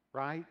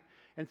 right?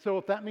 And so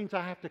if that means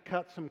I have to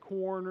cut some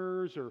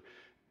corners or,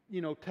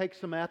 take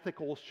some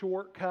ethical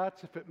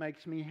shortcuts if it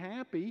makes me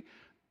happy,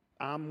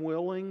 I'm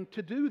willing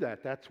to do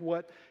that. That's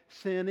what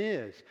sin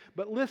is.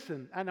 But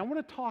listen, and I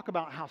want to talk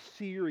about how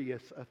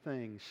serious a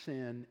thing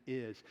sin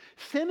is.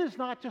 Sin is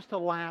not just a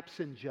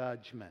lapse in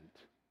judgment.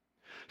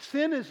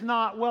 Sin is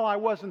not, well, I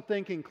wasn't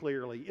thinking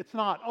clearly. It's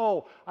not,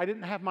 oh, I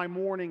didn't have my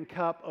morning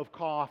cup of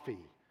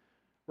coffee,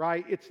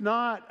 right? It's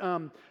not,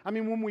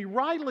 when we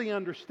rightly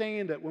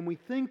understand it, when we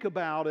think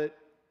about it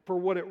for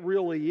what it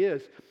really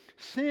is,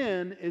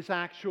 sin is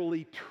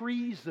actually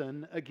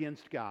treason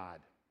against God.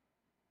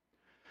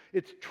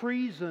 It's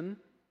treason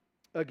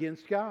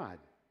against God,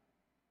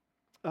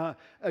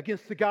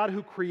 against the God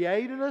who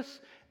created us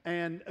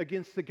and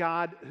against the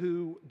God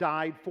who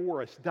died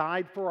for us,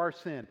 died for our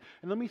sin.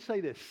 And let me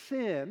say this,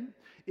 sin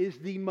is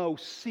the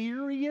most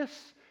serious,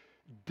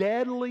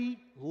 deadly,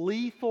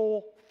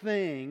 lethal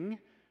thing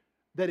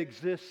that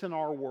exists in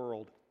our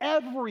world.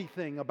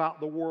 Everything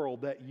about the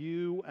world that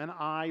you and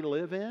I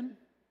live in,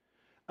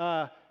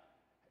 our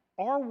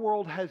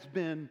world has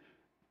been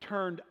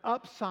turned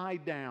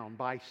upside down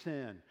by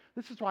sin.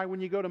 This is why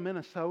when you go to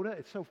Minnesota,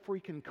 it's so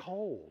freaking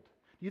cold.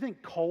 Do you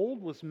think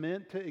cold was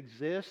meant to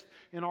exist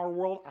in our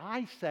world?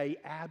 I say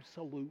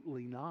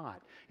absolutely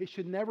not. It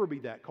should never be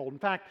that cold. In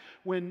fact,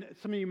 when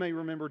some of you may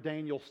remember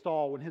Daniel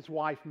Stahl, when his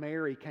wife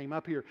Mary came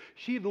up here,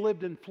 she had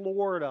lived in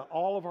Florida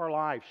all of her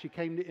life. She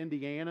came to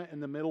Indiana in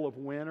the middle of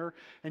winter,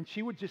 and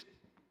she would just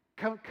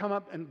come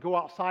up and go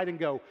outside and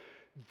go,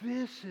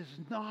 "This is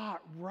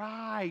not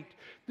right.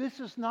 This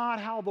is not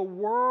how the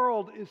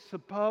world is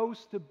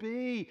supposed to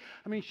be."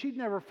 She'd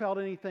never felt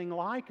anything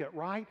like it,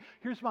 right?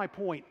 Here's my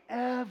point.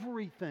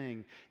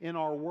 Everything in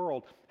our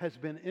world has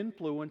been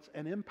influenced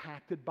and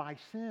impacted by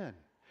sin.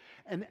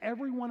 And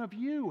every one of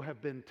you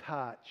have been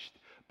touched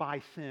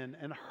by sin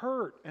and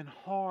hurt and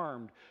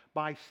harmed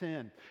by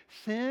sin.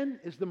 Sin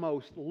is the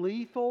most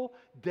lethal,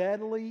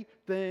 deadly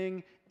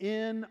thing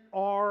in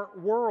our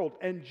world.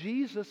 And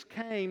Jesus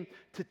came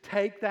to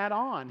take that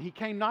on. He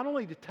came not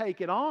only to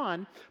take it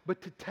on,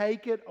 but to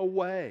take it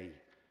away.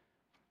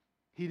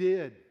 He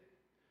did.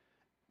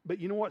 But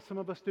you know what some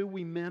of us do?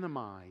 We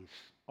minimize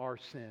our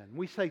sin.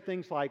 We say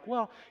things like,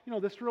 well,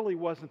 this really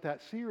wasn't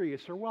that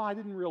serious, or, well, I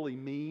didn't really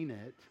mean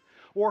it.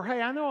 Or,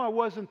 hey, I know I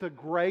wasn't the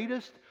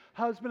greatest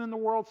husband in the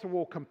world, so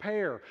we'll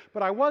compare.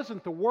 But I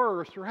wasn't the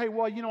worst. Or, hey,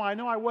 well, I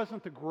know I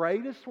wasn't the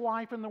greatest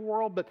wife in the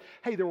world, but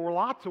hey, there were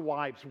lots of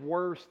wives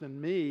worse than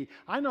me.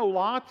 I know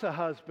lots of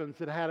husbands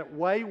that had it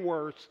way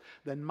worse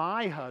than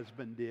my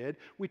husband did.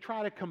 We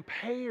try to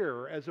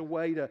compare as a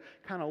way to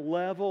kind of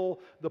level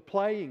the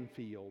playing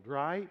field,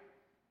 right?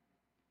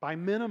 By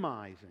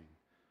minimizing.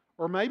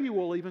 Or maybe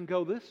we'll even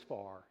go this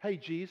far. Hey,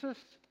 Jesus,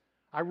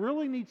 I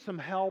really need some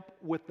help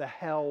with the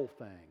hell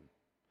thing.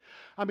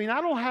 I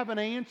don't have an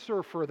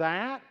answer for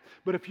that,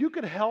 but if you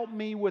could help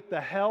me with the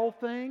hell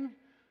thing,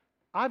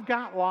 I've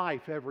got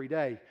life every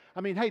day.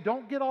 Hey,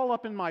 don't get all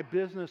up in my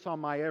business on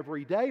my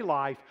everyday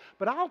life,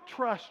 but I'll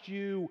trust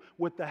you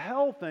with the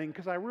hell thing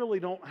because I really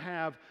don't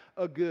have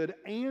a good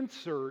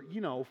answer,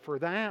 for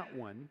that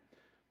one.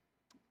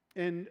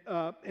 And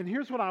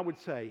here's what I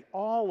would say.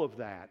 All of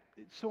that,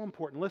 it's so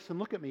important. Listen,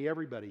 look at me,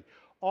 everybody.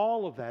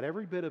 All of that,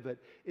 every bit of it,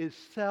 is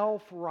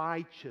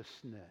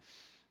self-righteousness.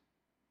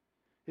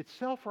 It's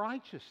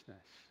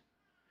self-righteousness.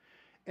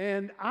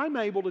 And I'm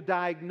able to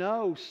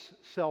diagnose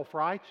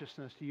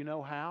self-righteousness. Do you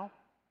know how?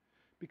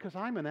 Because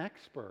I'm an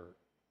expert.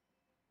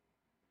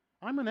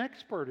 I'm an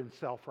expert in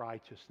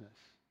self-righteousness.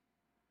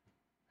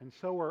 And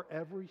so are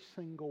every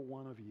single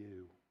one of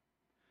you.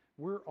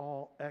 We're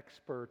all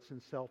experts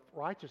in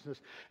self-righteousness.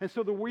 And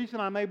so the reason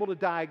I'm able to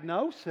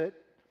diagnose it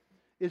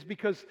is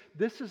because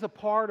this is a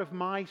part of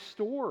my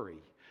story.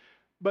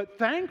 But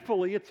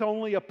thankfully, it's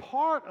only a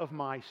part of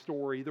my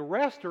story. The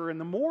rest are, and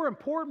the more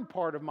important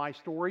part of my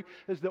story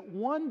is that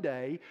one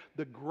day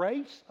the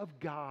grace of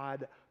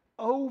God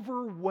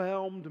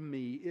overwhelmed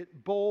me.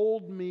 It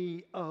bowled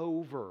me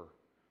over.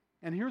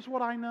 And here's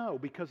what I know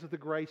because of the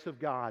grace of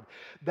God.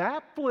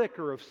 That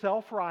flicker of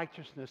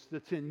self-righteousness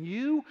that's in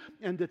you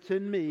and that's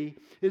in me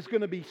is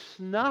going to be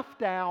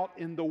snuffed out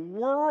in the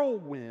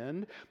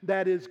whirlwind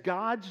that is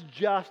God's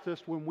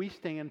justice when we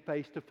stand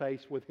face to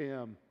face with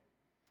Him.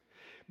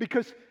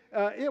 Because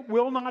it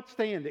will not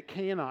stand, it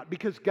cannot.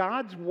 Because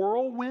God's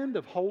whirlwind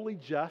of holy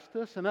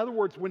justice, in other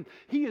words, when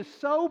He is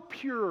so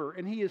pure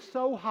and He is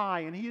so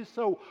high and He is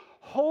so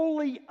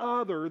wholly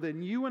other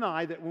than you and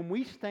I, that when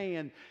we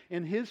stand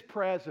in His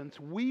presence,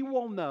 we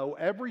will know,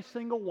 every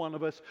single one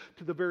of us,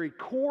 to the very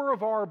core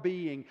of our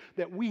being,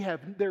 that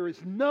there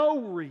is no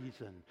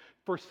reason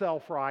for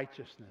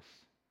self-righteousness.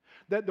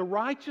 That the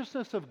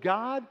righteousness of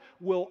God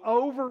will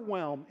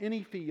overwhelm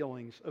any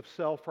feelings of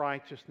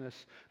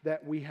self-righteousness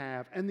that we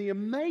have. And the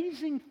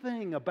amazing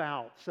thing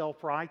about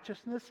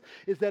self-righteousness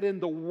is that in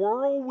the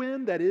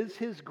whirlwind that is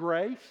His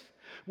grace,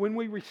 when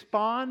we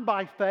respond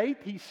by faith,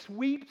 He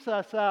sweeps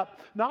us up,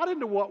 not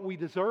into what we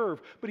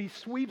deserve, but He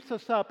sweeps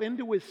us up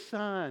into His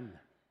Son,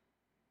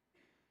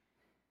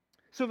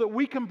 so that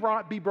we can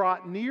be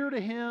brought near to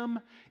Him,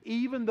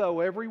 even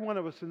though every one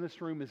of us in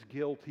this room is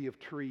guilty of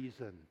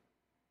treason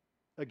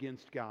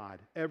against God.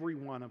 Every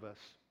one of us.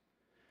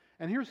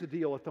 And here's the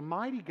deal. If the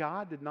mighty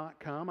God did not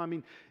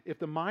come, if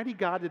the mighty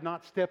God did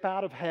not step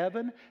out of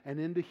heaven and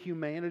into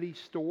humanity's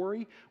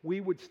story,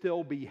 we would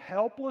still be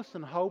helpless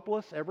and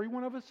hopeless. Every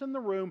one of us in the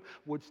room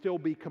would still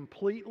be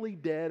completely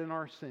dead in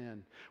our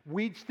sin.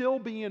 We'd still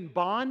be in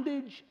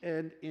bondage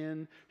and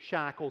in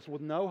shackles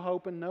with no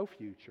hope and no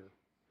future.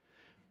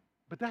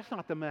 But that's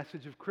not the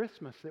message of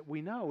Christmas that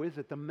we know, is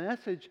it? The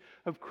message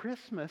of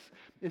Christmas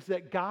is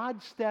that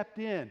God stepped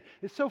in.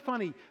 It's so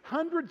funny.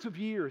 Hundreds of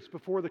years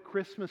before the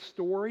Christmas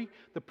story,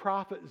 the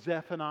prophet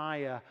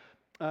Zephaniah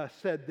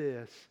said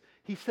this.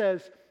 He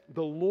says,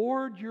 "The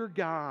Lord your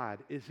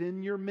God is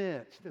in your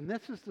midst." And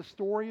this is the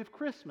story of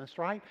Christmas,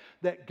 right?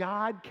 That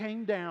God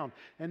came down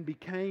and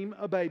became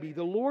a baby.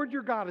 "The Lord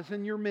your God is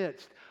in your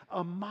midst,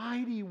 a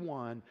mighty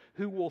one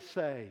who will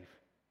save."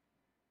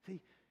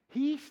 See,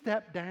 He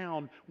stepped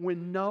down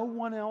when no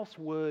one else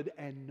would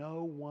and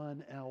no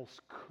one else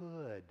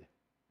could.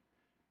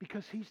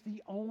 Because He's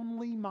the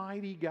only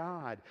mighty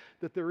God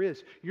that there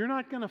is. You're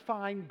not going to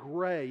find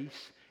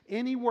grace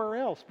anywhere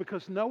else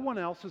because no one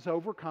else has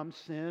overcome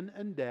sin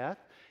and death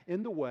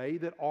in the way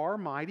that our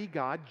mighty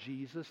God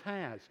Jesus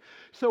has.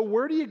 So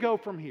where do you go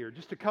from here?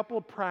 Just a couple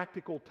of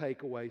practical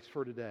takeaways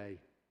for today.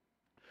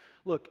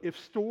 Look, if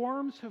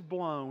storms have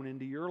blown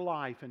into your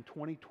life in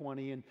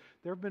 2020, and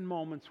there have been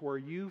moments where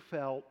you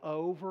felt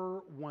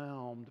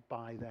overwhelmed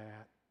by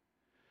that,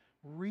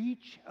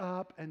 reach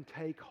up and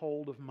take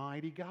hold of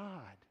mighty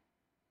God.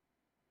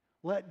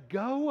 Let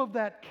go of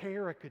that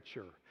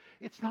caricature.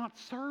 It's not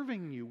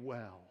serving you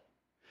well.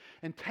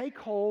 And take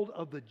hold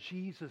of the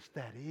Jesus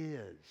that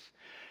is.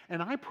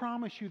 And I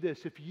promise you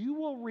this, if you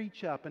will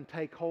reach up and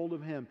take hold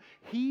of Him,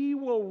 He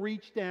will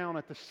reach down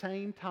at the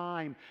same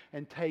time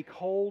and take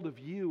hold of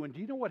you. And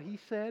do you know what He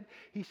said?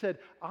 He said,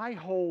 "I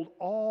hold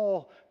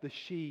all the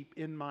sheep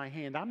in my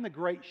hand. I'm the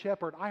great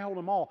shepherd. I hold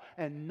them all.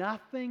 And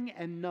nothing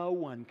and no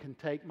one can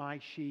take my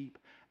sheep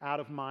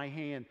out of my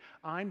hand.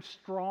 I'm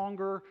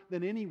stronger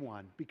than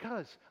anyone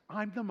because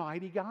I'm the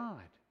mighty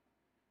God."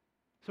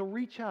 So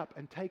reach up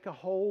and take a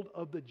hold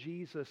of the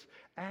Jesus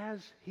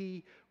as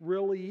He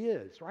really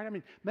is,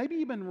 right? Maybe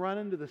you've been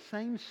running to the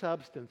same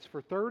substance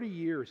for 30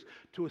 years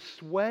to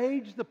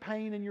assuage the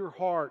pain in your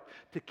heart,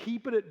 to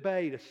keep it at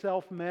bay, to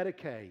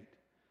self-medicate,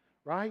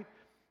 right?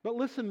 But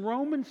listen,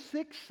 Romans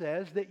 6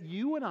 says that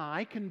you and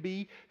I can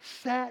be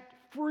set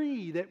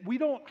free, that we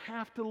don't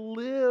have to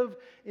live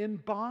in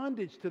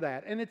bondage to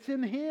that, and it's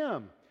in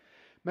Him.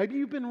 Maybe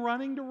you've been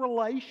running to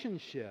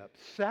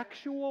relationships,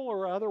 sexual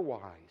or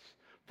otherwise,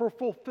 for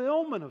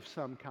fulfillment of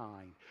some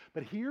kind.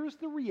 But here's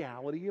the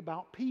reality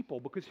about people,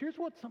 because here's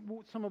what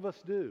some of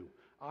us do.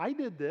 I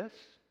did this,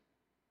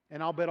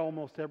 and I'll bet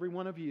almost every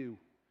one of you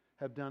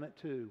have done it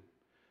too.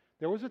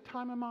 There was a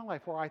time in my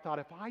life where I thought,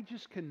 if I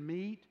just can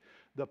meet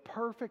the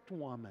perfect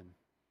woman,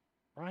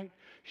 right?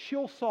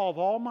 She'll solve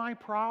all my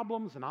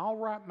problems, and I'll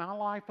wrap my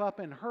life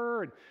up in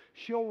her, and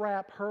she'll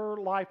wrap her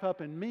life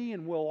up in me,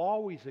 and we'll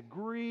always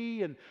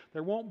agree, and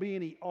there won't be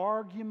any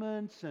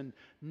arguments, and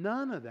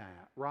none of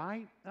that,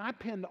 right? And I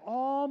pinned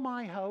all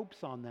my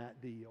hopes on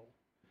that deal.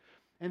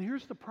 And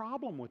here's the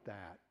problem with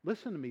that.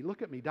 Listen to me,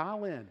 look at me,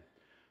 dial in.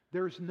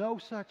 There's no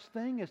such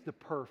thing as the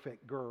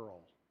perfect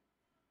girl.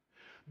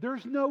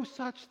 There's no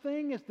such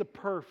thing as the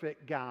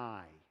perfect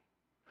guy.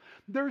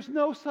 There's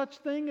no such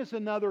thing as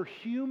another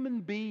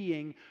human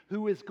being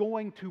who is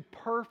going to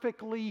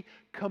perfectly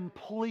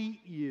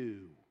complete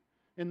you,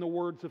 in the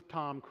words of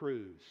Tom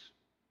Cruise,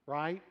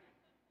 right?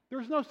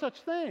 There's no such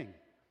thing.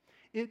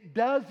 It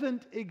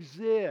doesn't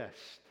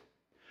exist.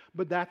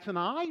 But that's an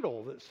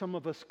idol that some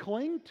of us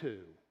cling to.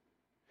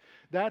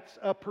 That's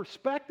a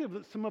perspective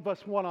that some of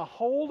us want to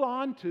hold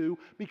on to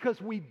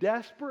because we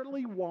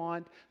desperately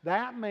want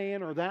that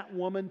man or that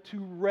woman to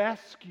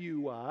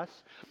rescue us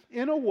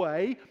in a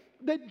way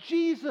that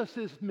Jesus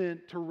is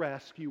meant to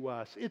rescue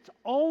us. It's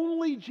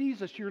only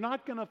Jesus. You're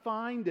not going to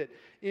find it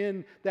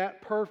in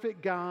that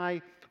perfect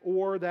guy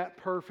or that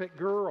perfect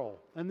girl.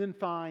 And then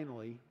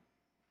finally,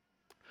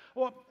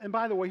 well, and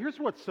by the way, here's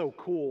what's so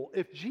cool.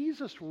 If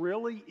Jesus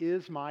really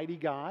is mighty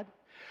God,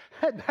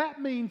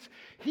 that means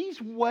He's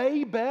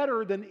way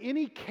better than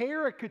any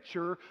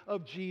caricature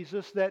of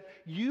Jesus that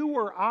you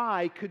or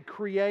I could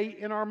create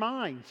in our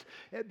minds.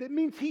 That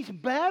means He's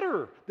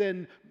better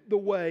than the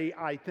way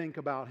I think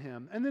about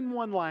Him. And then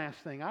one last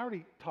thing. I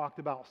already talked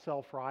about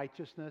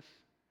self-righteousness.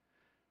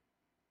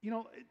 You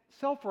know,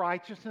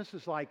 self-righteousness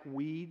is like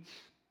weeds.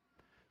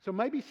 So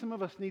maybe some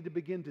of us need to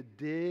begin to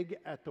dig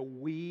at the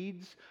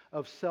weeds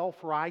of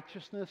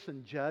self-righteousness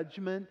and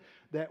judgment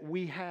that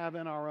we have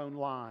in our own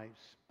lives.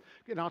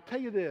 And I'll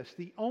tell you this,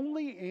 the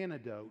only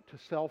antidote to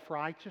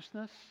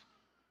self-righteousness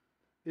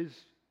is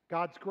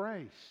God's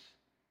grace,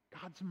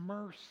 God's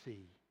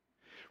mercy.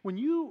 When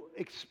you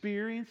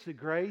experience the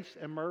grace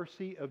and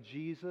mercy of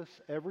Jesus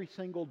every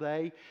single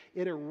day,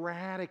 it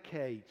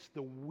eradicates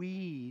the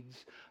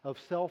weeds of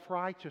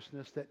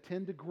self-righteousness that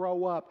tend to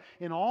grow up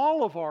in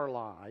all of our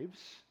lives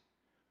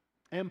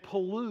and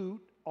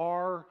pollute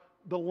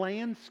the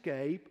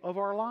landscape of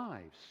our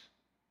lives,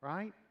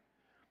 right?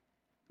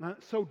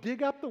 So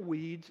dig up the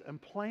weeds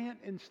and plant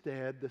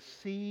instead the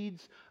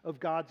seeds of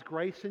God's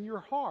grace in your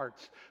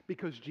hearts,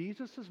 because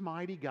Jesus is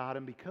mighty God,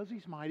 and because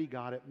He's mighty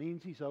God, it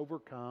means He's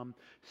overcome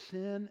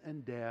sin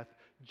and death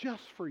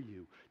just for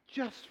you,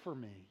 just for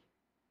me.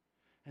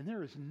 And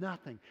there is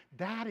nothing.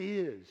 That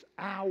is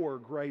our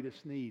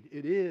greatest need.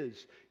 It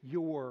is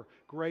your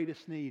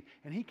greatest need.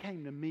 And He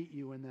came to meet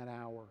you in that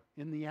hour,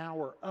 in the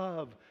hour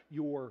of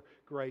your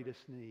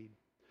greatest need.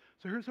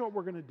 So here's what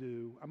we're going to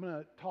do. I'm going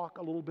to talk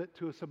a little bit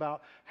to us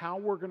about how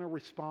we're going to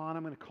respond.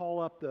 I'm going to call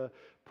up the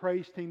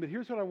praise team. But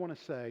here's what I want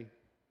to say.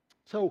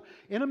 So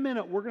in a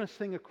minute, we're going to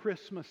sing a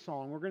Christmas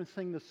song. We're going to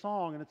sing the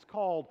song, and it's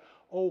called,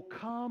 "O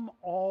Come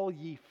All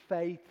Ye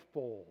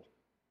Faithful."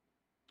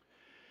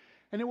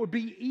 And it would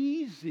be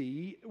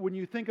easy when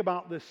you think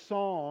about this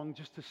song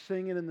just to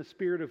sing it in the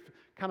spirit of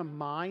kind of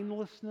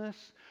mindlessness.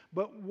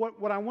 But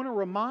what I want to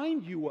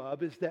remind you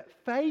of is that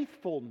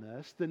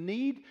faithfulness, the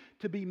need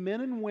to be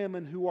men and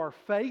women who are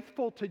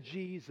faithful to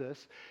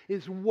Jesus,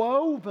 is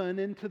woven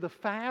into the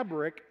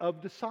fabric of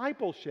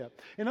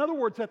discipleship. In other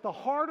words, at the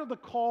heart of the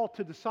call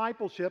to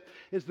discipleship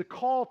is the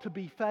call to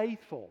be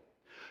faithful.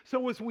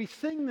 So as we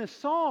sing this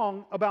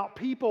song about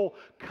people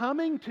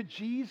coming to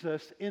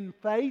Jesus in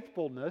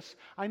faithfulness,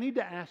 I need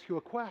to ask you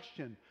a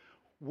question.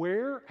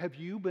 Where have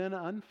you been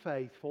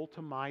unfaithful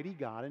to mighty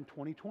God in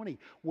 2020?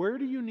 Where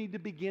do you need to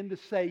begin to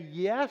say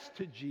yes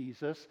to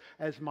Jesus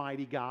as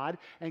mighty God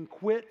and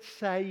quit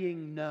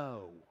saying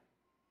no?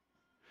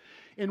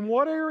 In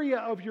what area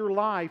of your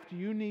life do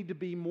you need to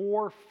be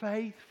more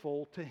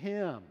faithful to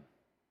Him?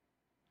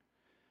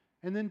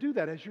 And then do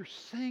that as you're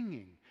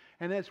singing.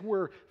 And as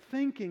we're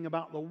thinking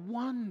about the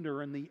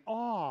wonder and the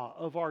awe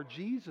of our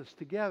Jesus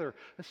together,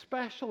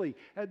 especially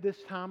at this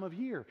time of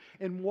year,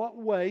 in what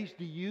ways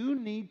do you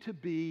need to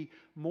be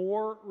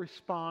more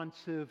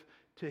responsive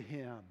to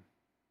Him?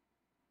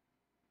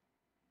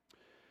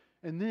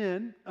 And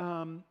then,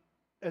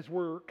 as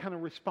we're kind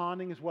of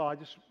responding as well, I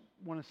just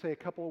want to say a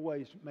couple of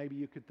ways maybe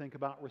you could think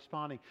about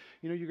responding.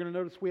 You know, you're going to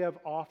notice we have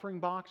offering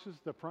boxes,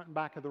 the front and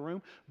back of the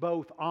room,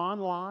 both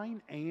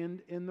online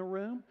and in the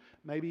room.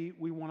 Maybe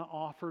we want to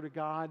offer to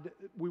God,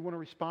 we want to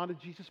respond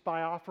to Jesus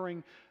by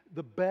offering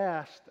the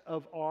best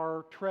of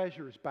our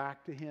treasures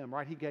back to Him,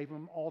 right? He gave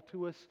them all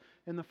to us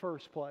in the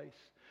first place.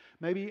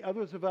 Maybe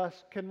others of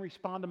us can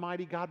respond to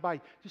mighty God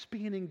by just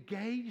being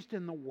engaged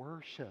in the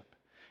worship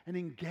and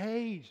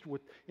engaged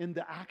in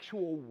the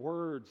actual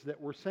words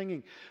that we're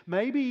singing.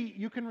 Maybe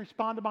you can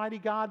respond to mighty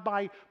God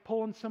by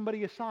pulling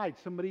somebody aside,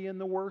 somebody in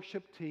the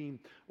worship team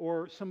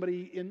or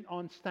somebody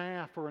on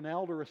staff or an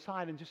elder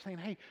aside, and just saying,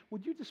 "Hey,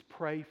 would you just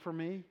pray for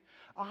me?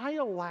 I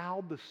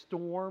allowed the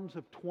storms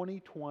of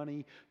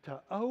 2020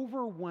 to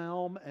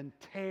overwhelm and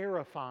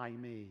terrify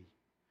me.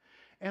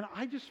 And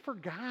I just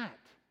forgot.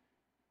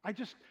 I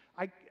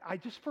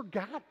just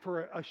forgot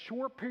for a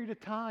short period of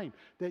time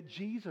that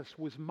Jesus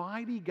was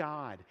mighty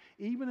God,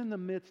 even in the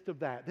midst of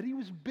that He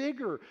was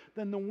bigger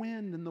than the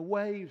wind and the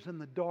waves and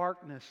the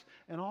darkness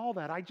and all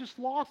that. I just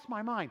lost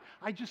my mind.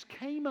 I just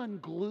came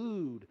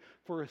unglued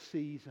for a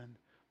season.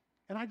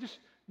 And I just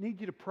need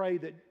you to pray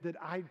that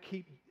I'd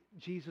keep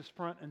Jesus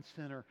front and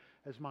center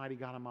as mighty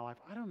God in my life.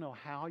 I don't know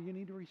how you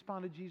need to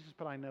respond to Jesus,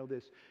 but I know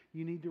this.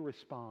 You need to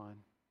respond.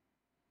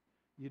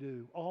 You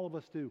do. All of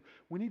us do.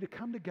 We need to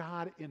come to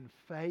God in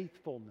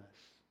faithfulness.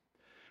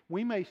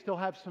 We may still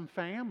have some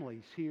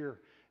families here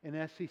in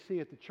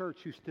SCC at the church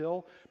who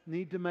still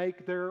need to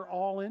make their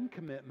all-in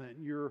commitment.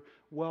 You're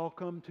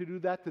welcome to do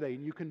that today.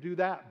 And you can do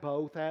that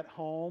both at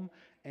home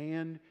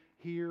and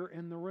here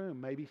in the room.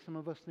 Maybe some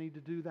of us need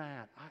to do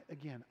that.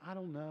 I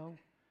don't know.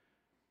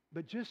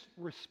 But just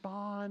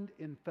respond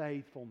in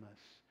faithfulness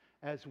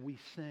as we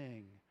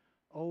sing,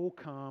 "Oh,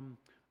 come,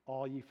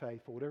 all ye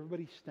faithful." Would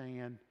everybody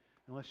stand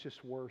and let's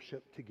just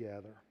worship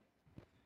together.